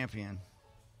middleweight champion.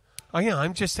 Oh, yeah,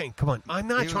 I'm just saying, come on. I'm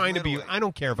not trying to be, I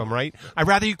don't care if I'm right. I'd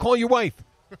rather you call your wife.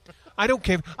 I don't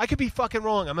care. I could be fucking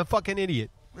wrong. I'm a fucking idiot.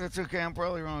 That's okay. I'm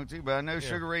probably wrong, too, but I know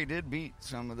Sugar Ray did beat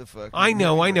some of the fucking... I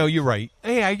know. You're right.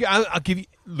 Hey, I'll give you...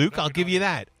 Luke, I'll give you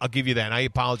that. I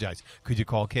apologize. Could you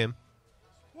call Kim?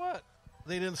 What?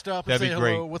 They didn't stop and That'd say be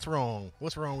great. hello. What's wrong?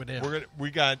 What's wrong with them?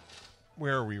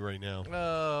 Where are we right now?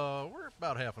 We're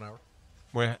about half an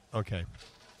hour. Okay.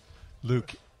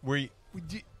 Luke,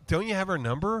 don't you have her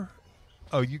number?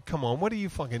 Oh, come on. What are you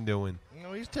fucking doing?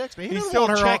 No, he's texting. He's still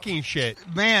checking shit.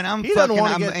 Man, I'm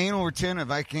anal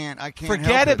retentive. I can't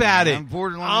Forget about it. I'm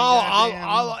borderline.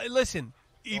 I'll listen.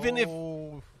 Even if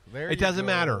it doesn't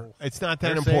matter. It's not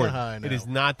that important. It is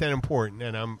not that important,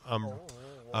 and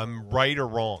I'm right or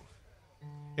wrong.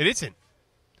 It isn't.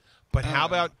 But how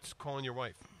about calling your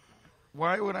wife?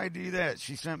 Why would I do that?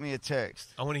 She sent me a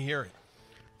text. I want to hear it.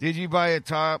 Did you buy a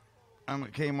top? I'm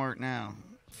at Kmart now.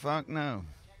 Fuck no.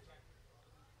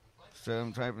 So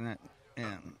I'm typing it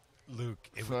in. Luke.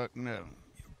 Fuck no.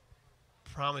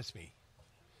 Promise me.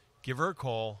 Give her a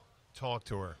call. Talk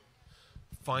to her.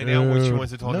 Find out what she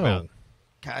wants to talk about.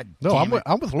 God no, damn it.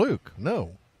 I'm with Luke.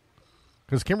 No.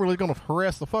 Because Kimberly's going to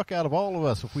harass the fuck out of all of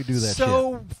us if we do that shit.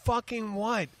 So fucking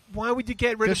what? Why would you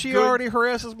get rid of she already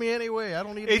harasses me anyway. I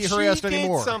don't need to be harassed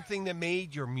anymore. If she did something that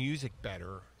made your music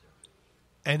better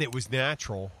and it was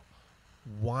natural,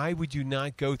 why would you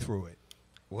not go through it?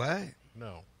 What?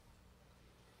 No.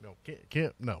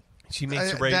 Can't. No. She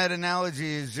makes that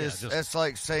analogy is just that's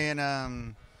like saying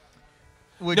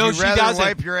would no, you rather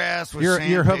wipe your ass with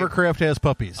sandpaper? Your hovercraft has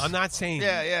puppies. I'm not saying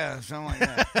something like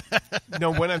that.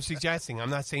 No, what I'm suggesting, I'm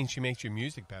not saying she makes your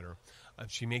music better.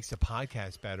 She makes the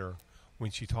podcast better when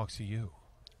she talks to you.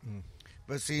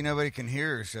 But see, nobody can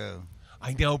hear her, so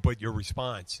I know, but your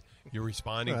response, you're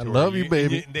responding to her. I love you,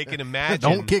 baby. They can imagine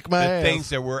Don't kick my ass. Things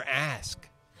that were asked.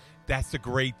 That's the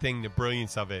great thing, the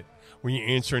brilliance of it, when you're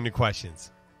answering the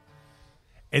questions.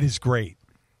 It is great.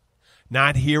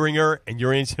 Not hearing her and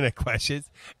you're answering the questions.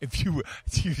 If you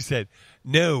said,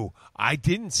 no, I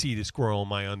didn't see the squirrel in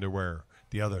my underwear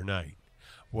the other night.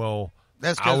 Well,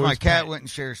 that's because my cat wouldn't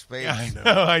share space.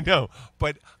 I know.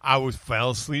 But I fell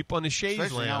asleep on the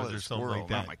chaise lounge or something like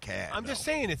that. Not my cat. I'm just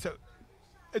saying it's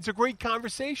a great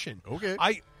conversation. Okay.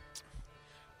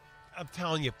 I'm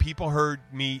telling you, people heard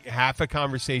me half a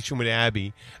conversation with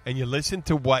Abby, and you listen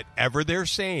to whatever they're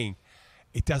saying.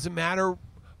 It doesn't matter,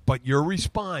 but your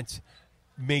response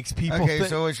makes people think.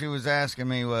 So what she was asking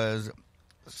me was,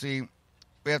 see,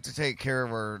 we have to take care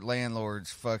of our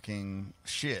landlord's fucking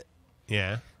shit.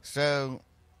 Yeah. So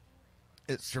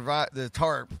it survived. The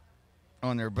tarp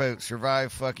on their boat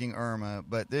survived fucking Irma,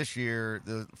 but this year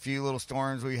the few little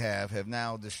storms we have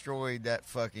now destroyed that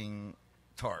fucking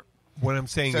tarp. What I'm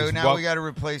saying is, now we got to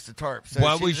replace the tarp. So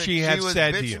what would she have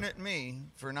said to you? She was bitching at me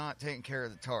for not taking care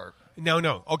of the tarp.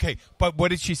 No. Okay, but what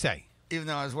did she say? Even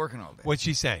though I was working all day. What'd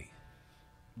she say?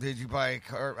 Did you buy a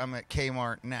car? I'm at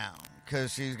Kmart now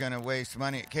because she's going to waste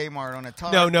money at Kmart on a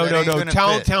tarp.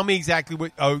 No. Tell me exactly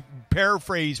what.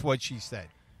 Paraphrase what she said.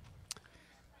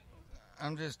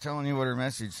 I'm just telling you what her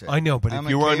message said. I know, but if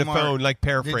you were on the phone, like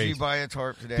paraphrase. Did you buy a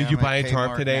tarp today? Did you buy a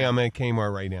tarp today? I'm at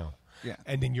Kmart right now. Yeah.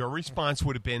 And then your response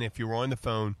would have been, if you were on the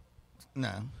phone,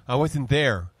 no, I wasn't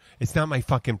there. It's not my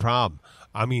fucking problem.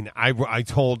 I mean, I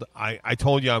told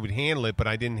you I would handle it, but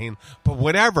I didn't handle. But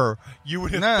whatever, you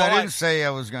would have. No, thought, I didn't say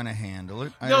I was going to handle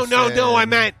it. No. I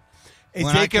meant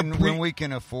when we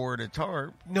can afford a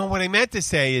tarp. No, what I meant to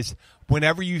say is,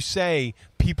 whenever you say,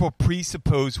 people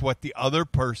presuppose what the other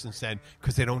person said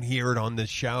because they don't hear it on the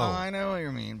show. Oh, I know what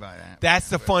you mean by that. That's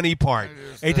the funny part.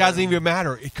 It doesn't even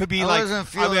matter. It could be I like wasn't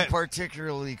feeling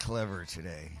particularly clever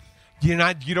today. You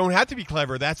don't have to be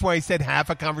clever. That's why I said half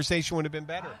a conversation would have been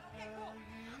better.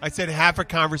 I said half a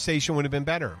conversation would have been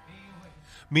better.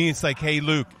 Me, it's like, hey,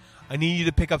 Luke, I need you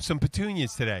to pick up some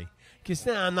petunias today. Because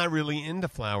I'm not really into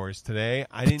flowers today.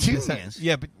 I didn't Petunias?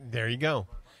 Yeah, but there you go.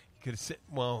 You could have said,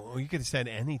 you could have said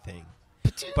anything.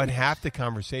 Petunias. But half the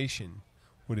conversation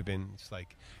would have been, it's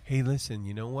like, hey, listen,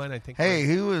 you know what? I think. Hey,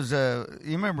 who was? You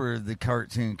remember the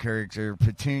cartoon character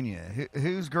Petunia?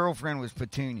 Whose girlfriend was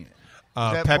Petunia?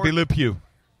 Pepe Le Pew.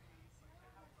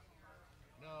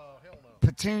 No, hell no.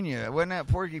 Petunia, wasn't that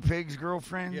Porky Pig's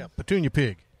girlfriend? Yeah, Petunia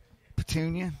Pig.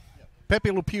 Petunia.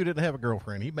 Pepe Le Pew didn't have a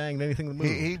girlfriend. He banged anything that moved.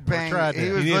 He banged. He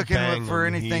was looking for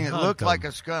anything that looked like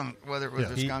a skunk, whether it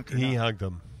was a skunk or not. He hugged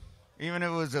him. Even if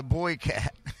it was a boy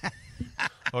cat.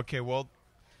 Okay, well,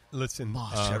 listen.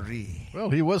 Well,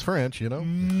 he was French, you know.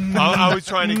 I was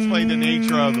trying to explain the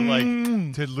nature of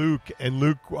it, to Luke, and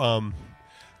Luke,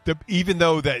 even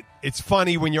though that it's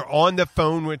funny when you're on the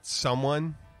phone with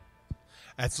someone,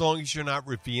 as long as you're not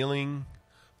revealing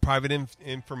private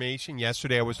information.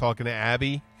 Yesterday, I was talking to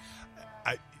Abby.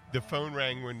 The phone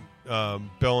rang when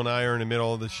Bill and I are in the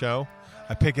middle of the show.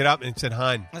 I pick it up and it said,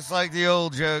 "Hun." It's like the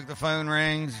old joke. The phone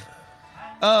rings.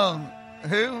 Oh,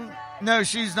 who? No,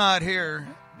 she's not here.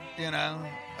 You know.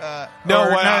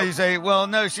 You say, well,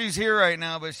 no, she's here right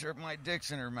now, but my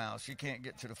dick's in her mouth. She can't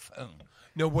get to the phone.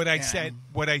 No, what I said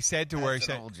to her, I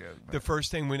said, joke, the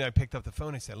first thing when I picked up the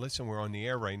phone, I said, listen, we're on the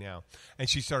air right now. And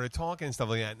she started talking and stuff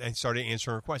like that, and I started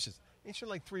answering her questions. Answered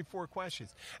like 3-4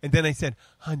 questions. And then I said,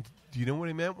 hon, do you know what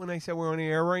I meant when I said we're on the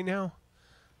air right now?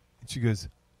 And she goes,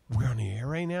 we're on the air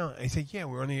right now? I said, yeah,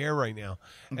 we're on the air right now.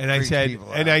 And I said,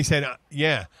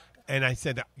 yeah. And I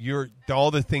said, all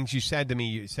the things you said to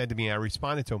me, I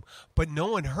responded to them. But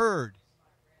no one heard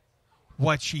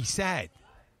what she said.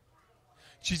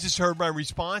 She just heard my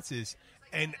responses.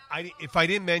 And if I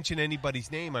didn't mention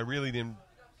anybody's name, I really didn't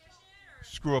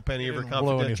screw up any of her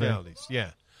confidentialities.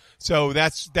 Yeah. So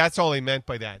that's all I meant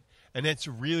by that. And that's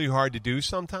really hard to do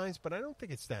sometimes, but I don't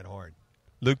think it's that hard.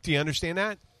 Luke, do you understand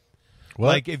that? What?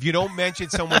 Like, if you don't mention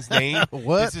someone's name,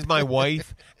 What? This is my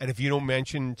wife, and if you don't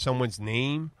mention someone's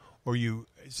name or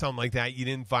something like that, you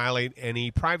didn't violate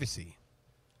any privacy.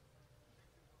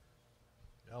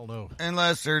 Hell no.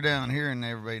 Unless they're down here and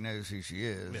everybody knows who she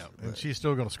is. Yeah, and she's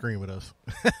still going to scream at us.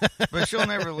 But she'll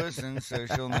never listen, so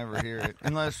she'll never hear it.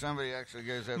 Unless somebody actually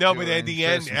goes up No, to but her at and the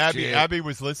says end, some shit. Abby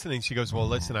was listening. She goes, well,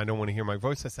 listen, I don't want to hear my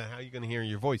voice. I said, how are you going to hear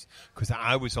your voice? Because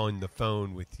I was on the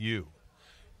phone with you.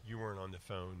 You weren't on the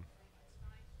phone.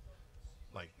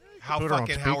 Like, how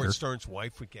fucking Howard Stern's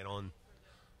wife would get on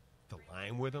the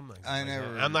line with him?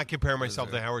 I'm not comparing myself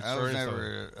to Howard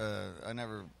Stern. I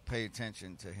never pay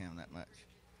attention to him that much.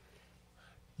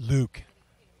 Luke,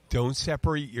 don't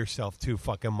separate yourself too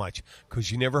fucking much,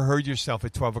 because you never heard yourself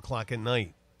at 12 o'clock at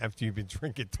night after you've been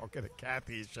drinking, talking to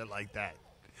Kathy and shit like that.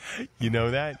 You know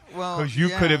that? Well, because you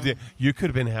could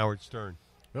have been Howard Stern.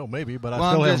 Well, maybe, but I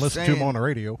still haven't listened to him on the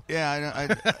radio. Yeah,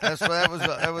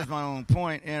 that was my own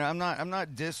point. And I'm not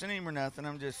dissing him or nothing.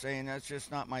 I'm just saying that's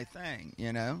just not my thing.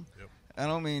 You know. Yep. I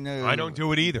don't mean no. I don't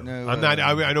do it either. No, I'm not.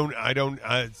 I don't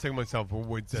say to myself.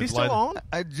 Is he still on?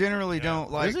 I generally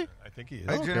don't like. Is he? I think he is.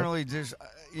 I generally just,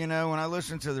 when I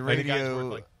listen to the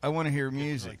radio, I want to hear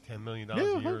music. Like $10 million a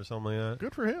year or something like that.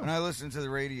 Good for him. When I listen to the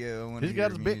radio, I want to He's hear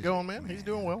got his music. bit going, man. He's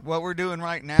doing well. What we're doing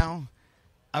right now,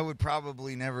 I would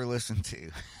probably never listen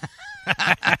to.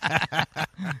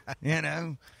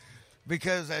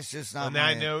 Because that's just not. On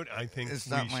that note, I think we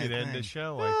should end the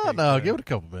show. No, give it a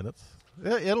couple minutes.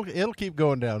 It'll keep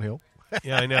going downhill.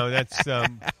 Yeah, I know. That's no.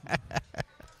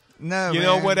 You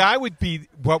know what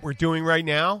what we're doing right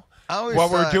now.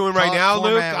 What we're doing right now,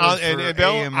 Luke and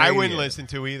Bill, I wouldn't listen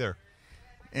to either.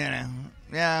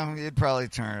 Yeah, you'd probably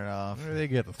turn it off. There they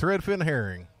get the threadfin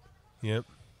herring. Yep.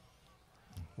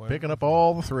 Picking up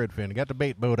all the threadfin. Got the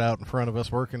bait boat out in front of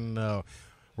us, working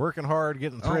hard,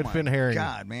 getting threadfin herring.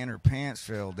 God, man, her pants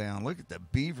fell down. Look at the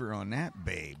beaver on that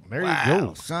babe. There you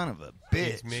go. Son of a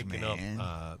bitch, He's making man.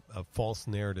 up a false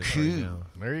narrative Cool. right now.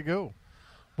 There you go.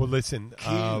 Well, listen.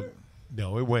 No,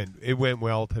 it went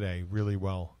well today, really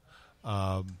well.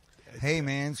 Hey,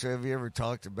 man, so have you ever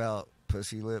talked about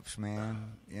pussy lips,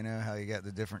 man? You know, how you got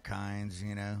the different kinds,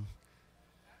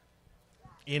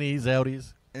 Innies,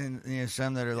 outies. and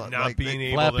some that are not being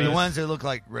able to. The ones that look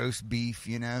like roast beef,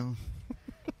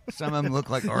 Some of them look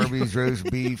like Arby's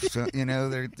roast beef. So,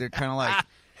 they're kind of like.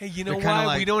 Hey, you know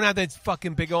why? We don't have that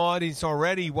fucking big audience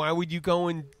already. Why would you go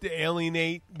and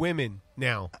alienate women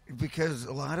now? Because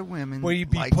a lot of women Well, you'd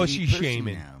be like pussy to eat pussy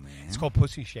shaming. now, man. It's called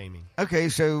pussy shaming. Okay,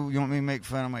 so you want me to make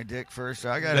fun of my dick first? So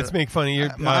Let's make fun of your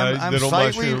I'm little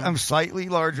mushroom. I'm slightly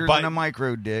larger than a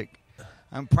micro dick.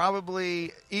 I'm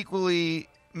probably equally,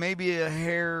 maybe a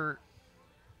hair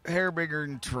bigger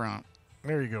than Trump.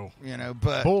 There you go.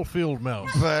 But full field mouse.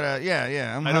 But I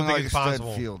don't think it's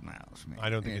possible. Field mouse, man.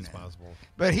 I don't think it's possible.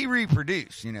 But he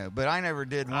reproduced, But I never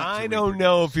did. I don't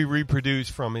know if he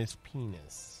reproduced from his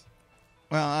penis.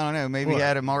 Well, I don't know. Maybe he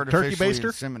had him artificially turkey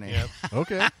baster? inseminated. Yep.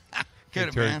 Okay. Could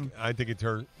have been. I think it's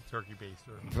turkey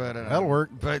baster. But that'll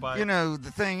work. But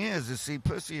the thing is, see,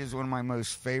 pussy is one of my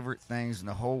most favorite things in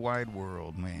the whole wide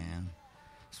world, man.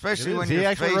 Especially when you're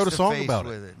actually wrote a song about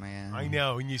with it, man. I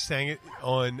know, and you sang it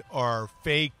on our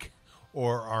fake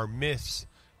or our Miss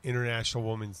International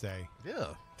Women's Day. Yeah.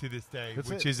 To this day,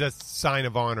 which is a sign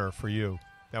of honor for you.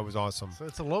 That was awesome. So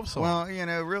it's a love song. Well, it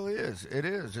really is. It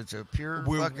is. It's a pure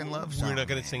fucking love song. We're not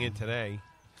going to sing it today.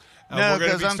 No,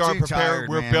 because I'm too tired,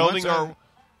 We're man. building our.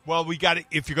 Well, we got it.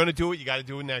 If you're going to do it, you got to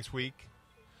do it next week.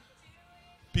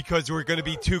 Because we're going to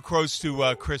be too close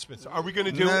to Christmas. Are we going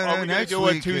to do? Are we going to do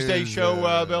a Tuesday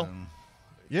show, Bill?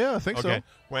 Yeah, I think so.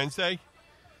 Wednesday.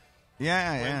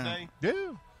 Yeah, Wednesday.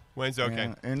 Yeah. Wednesday. Okay.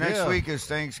 Yeah. And next week is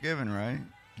Thanksgiving, right?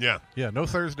 Yeah. Yeah. No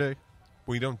Thursday.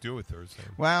 We don't do it Thursday.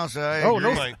 Wow. So I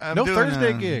agree. No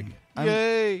Thursday gig.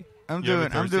 Yay! I'm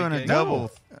doing a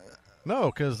double. No,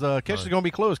 because Catch is going to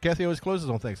be closed. Kathy always closes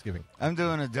on Thanksgiving. I'm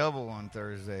doing a double on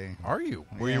Thursday. Are you?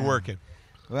 Where are you working?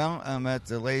 Well, I'm at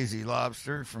the Lazy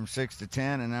Lobster from 6 to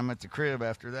 10, and I'm at the crib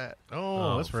after that.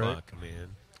 Oh, that's right. Fuck, man.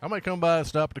 I might come by and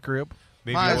stop at the crib.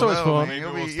 Maybe that's always fun.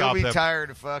 Maybe you'll be tired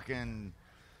of fucking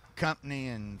company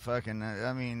and fucking.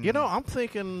 I mean, I'm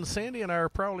thinking Sandy and I are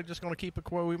probably just going to keep it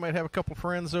quiet. We might have a couple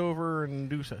friends over and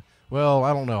do so. Well,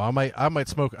 I don't know. I might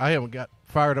smoke. I haven't got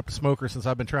fired up to smoker since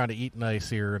I've been trying to eat nice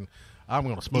here, and I'm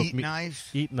going to smoke eat nice.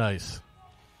 Eat nice.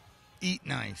 Eat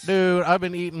nice, dude. I've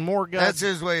been eating more. That's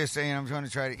his way of saying I'm trying to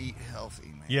try to eat healthy,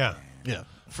 man. Yeah.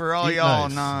 For all y'all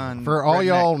non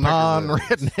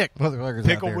redneck motherfuckers,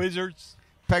 pickle wizards,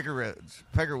 Peckerwoods.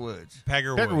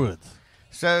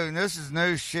 So this is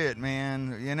no shit,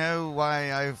 man. You know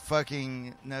why I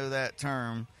fucking know that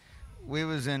term? We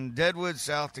was in Deadwood,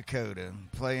 South Dakota,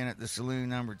 playing at the Saloon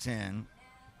Number 10.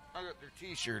 I got their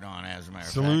T-shirt on, as a matter of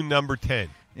fact. Saloon Number 10.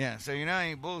 Yeah, so I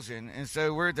ain't bullshitting. And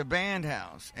so we're at the band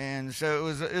house, and so it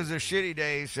was a shitty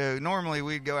day. So normally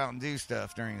we'd go out and do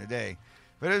stuff during the day,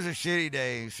 but it was a shitty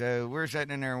day. So we're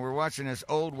sitting in there and we're watching this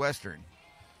old Western,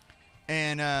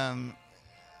 and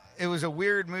it was a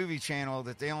weird movie channel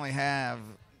that they only have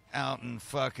out in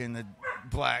fucking the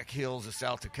Black Hills of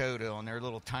South Dakota on their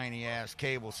little tiny ass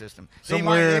cable system. They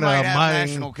might have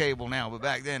national cable now, but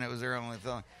back then it was their only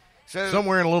thing. So,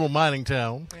 somewhere in a little mining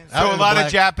town. So a lot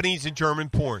of Japanese and German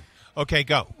porn. Okay,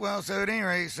 go. Well, so at any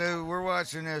rate, so we're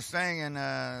watching this thing,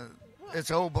 and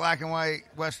it's old black and white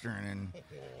Western. And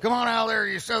come on out there,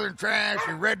 you southern trash,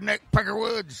 you redneck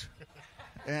Peckerwoods.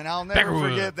 And I'll never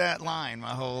forget that line my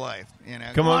whole life.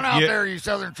 Come on out there, you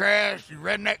southern trash, you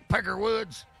redneck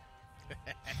Peckerwoods.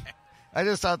 I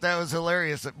just thought that was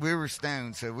hilarious. We were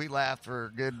stoned, so we laughed for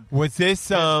a good. Was this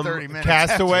 30 minutes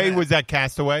Castaway? Was that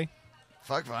Castaway?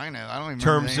 Fuck if I know. I don't even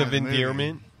remember Terms of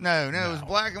endearment? No, it was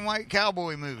black and white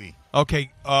cowboy movie.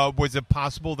 Okay, was it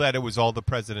possible that it was All the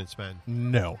President's Men?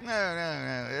 No.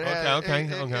 No.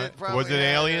 Okay. Was it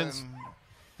Aliens?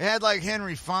 It had like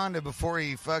Henry Fonda before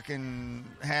he fucking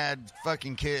had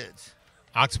fucking kids.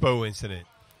 Oxbow Incident.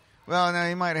 Well, no,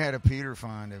 he might have had a Peter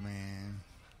Fonda, man.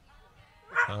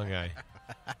 Okay.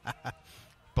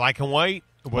 Black and white?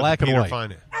 Black and white.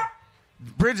 Fonda?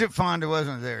 Bridget Fonda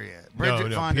wasn't there yet.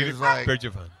 Bridget Fonda was like...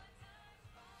 Bridget Fonda.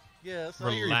 Yes,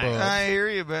 I hear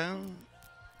you, Boone.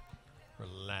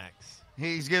 Relax.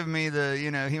 He's giving me the,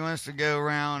 he wants to go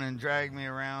around and drag me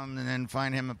around and then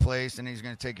find him a place and he's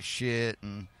going to take a shit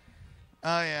and...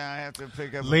 Oh, yeah, I have to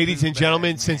pick up... Ladies and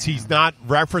gentlemen, since he's not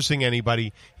referencing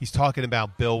anybody, he's talking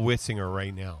about Bill Wissinger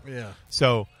right now. Yeah.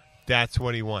 So... That's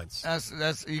what he wants.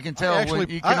 That's you can tell.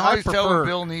 You can always tell when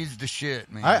Bill needs the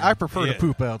shit, man. I prefer to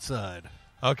poop outside.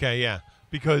 Okay, yeah,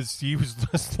 because he was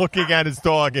just looking at his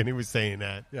dog and he was saying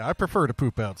that. Yeah, I prefer to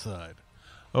poop outside.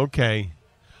 Okay.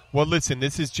 Well, listen,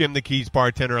 this is Jim the Keys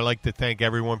bartender. I'd like to thank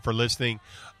everyone for listening.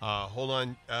 Hold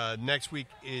on. Next week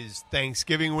is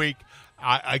Thanksgiving week.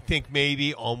 I think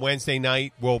maybe on Wednesday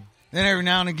night we'll Then every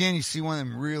now and again, you see one of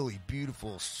them really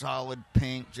beautiful, solid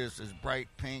pink, just as bright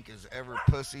pink as ever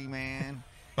pussy, man.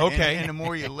 Okay. And the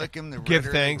more you lick them, the give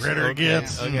redder, thanks. Redder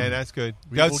gets. Okay, that's good.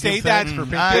 We'll Say give that thanks for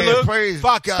Luke, praise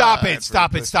fuck, God stop it, for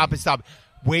stop it, pussy. stop it, stop it.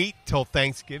 Wait till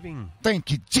Thanksgiving.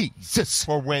 Thank you, Jesus.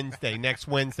 For Wednesday, next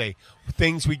Wednesday.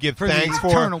 Things we give For the thanks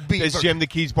eternal for. beaver. This Jim the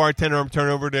Keys bartender. I'm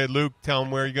turning over to Luke. Tell him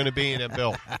where you're going to be, and then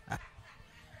Bill.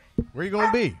 Where you going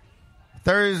to be?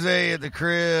 Thursday at the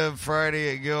crib,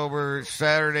 Friday at Gilbert,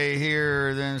 Saturday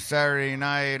here, then Saturday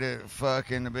night at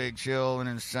fucking the Big Chill, and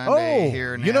then Sunday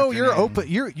here. In the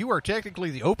afternoon. You are technically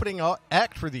the opening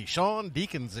act for the Sean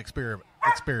Deakins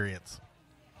experience.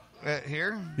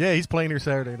 Here? Yeah, he's playing here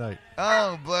Saturday night.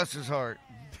 Oh, bless his heart.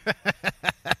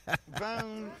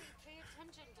 Boom.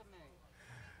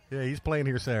 Yeah, he's playing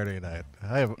here Saturday night.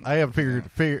 I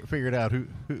haven't figured out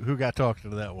who got talked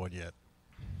into that one yet.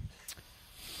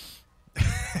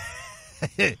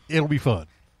 It'll be fun.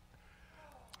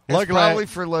 It's probably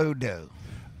for low dough.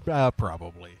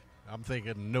 Probably. I'm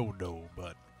thinking no dough,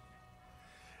 but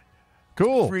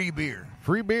cool. Free beer.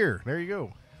 Free beer. There you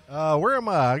go. Where am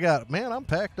I? I'm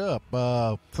packed up.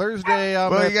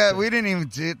 Thursday, we didn't even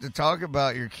get to talk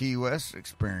about your Key West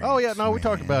experience. Oh, yeah, no, we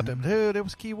talked about that. Dude, it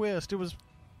was Key West. It was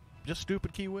just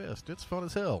stupid Key West. It's fun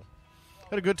as hell.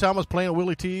 Had a good time. I was playing at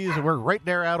Willie T's, and we're right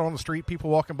there out on the street,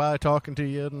 people walking by talking to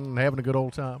you and having a good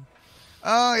old time.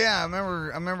 Oh, yeah, I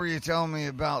remember you telling me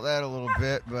about that a little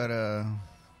bit, but yeah,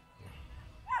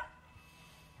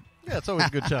 it's always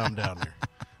a good time down there.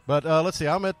 But let's see,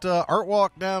 I'm at Art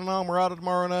Walk down in Almirada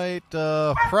tomorrow night.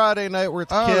 Friday night, we're at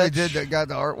the Catch. They got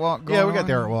the Art Walk going Yeah, we got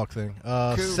the Art Walk thing.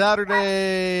 Cool.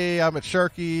 Saturday, I'm at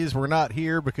Sharky's. We're not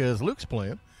here because Luke's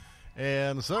playing.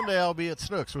 And Sunday, I'll be at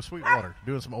Snooks with Sweetwater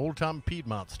doing some old-time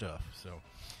Piedmont stuff. So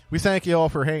we thank you all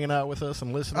for hanging out with us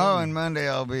and listening. Oh, and Monday,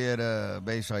 I'll be at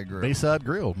Bayside Grill. Bayside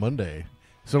Grill, Monday.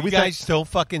 So you guys still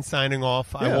fucking signing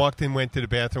off? Yeah. I walked in, went to the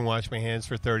bathroom, washed my hands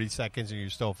for 30 seconds, and you're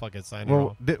still fucking signing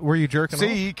off. Were you jerking off?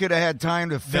 See, you could have had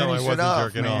time to finish I wasn't it off,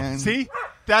 jerking man. off. See?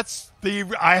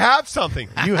 I have something.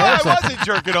 You have I something. wasn't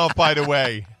jerking off, by the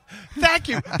way. Thank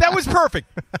you. That was perfect.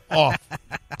 Off.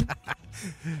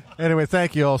 Anyway,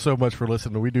 thank you all so much for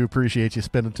listening. We do appreciate you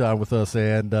spending time with us,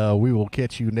 and we will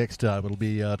catch you next time. It'll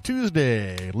be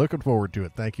Tuesday. Looking forward to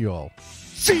it. Thank you all.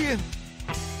 See you.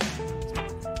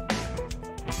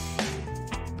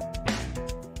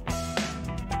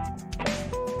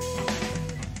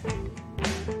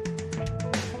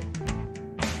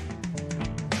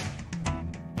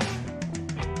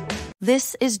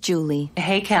 This is Julie.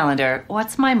 Hey, calendar.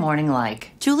 What's my morning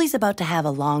like? Julie's about to have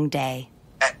a long day.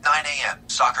 At 9 a.m.,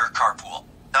 soccer carpool.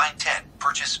 9:10,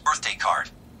 purchase birthday card.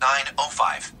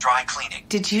 9:05, dry cleaning.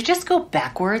 Did you just go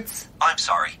backwards? I'm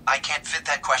sorry, I can't fit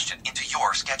that question into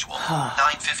your schedule.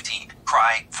 9:15,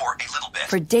 cry for a little bit.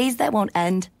 For days that won't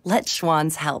end, let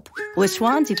Schwann's help. With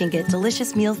Schwann's, you can get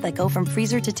delicious meals that go from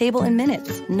freezer to table in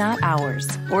minutes, not hours.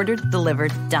 Ordered,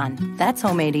 delivered, done. That's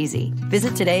homemade easy.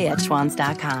 Visit today at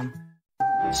schwanns.com.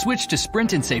 Switch to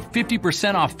Sprint and save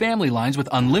 50% off family lines with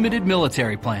unlimited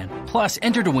military plan. Plus,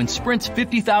 enter to win Sprint's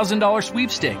 $50,000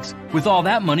 sweepstakes. With all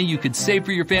that money, you could save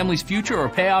for your family's future or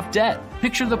pay off debt.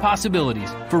 Picture the possibilities.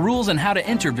 For rules and how to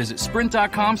enter, visit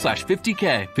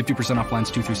sprint.com/50K. 50% off lines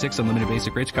 2 through 6. Unlimited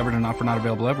basic rates. Covered and offer not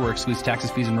available everywhere. Excludes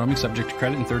taxes, fees, and roaming. Subject to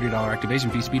credit and $30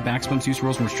 activation fee. Speed maximums. Use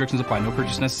rules and restrictions apply. No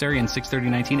purchase necessary. And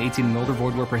 6/30/19, 18 and older.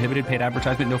 Void where prohibited. Paid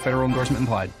advertisement. No federal endorsement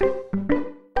implied.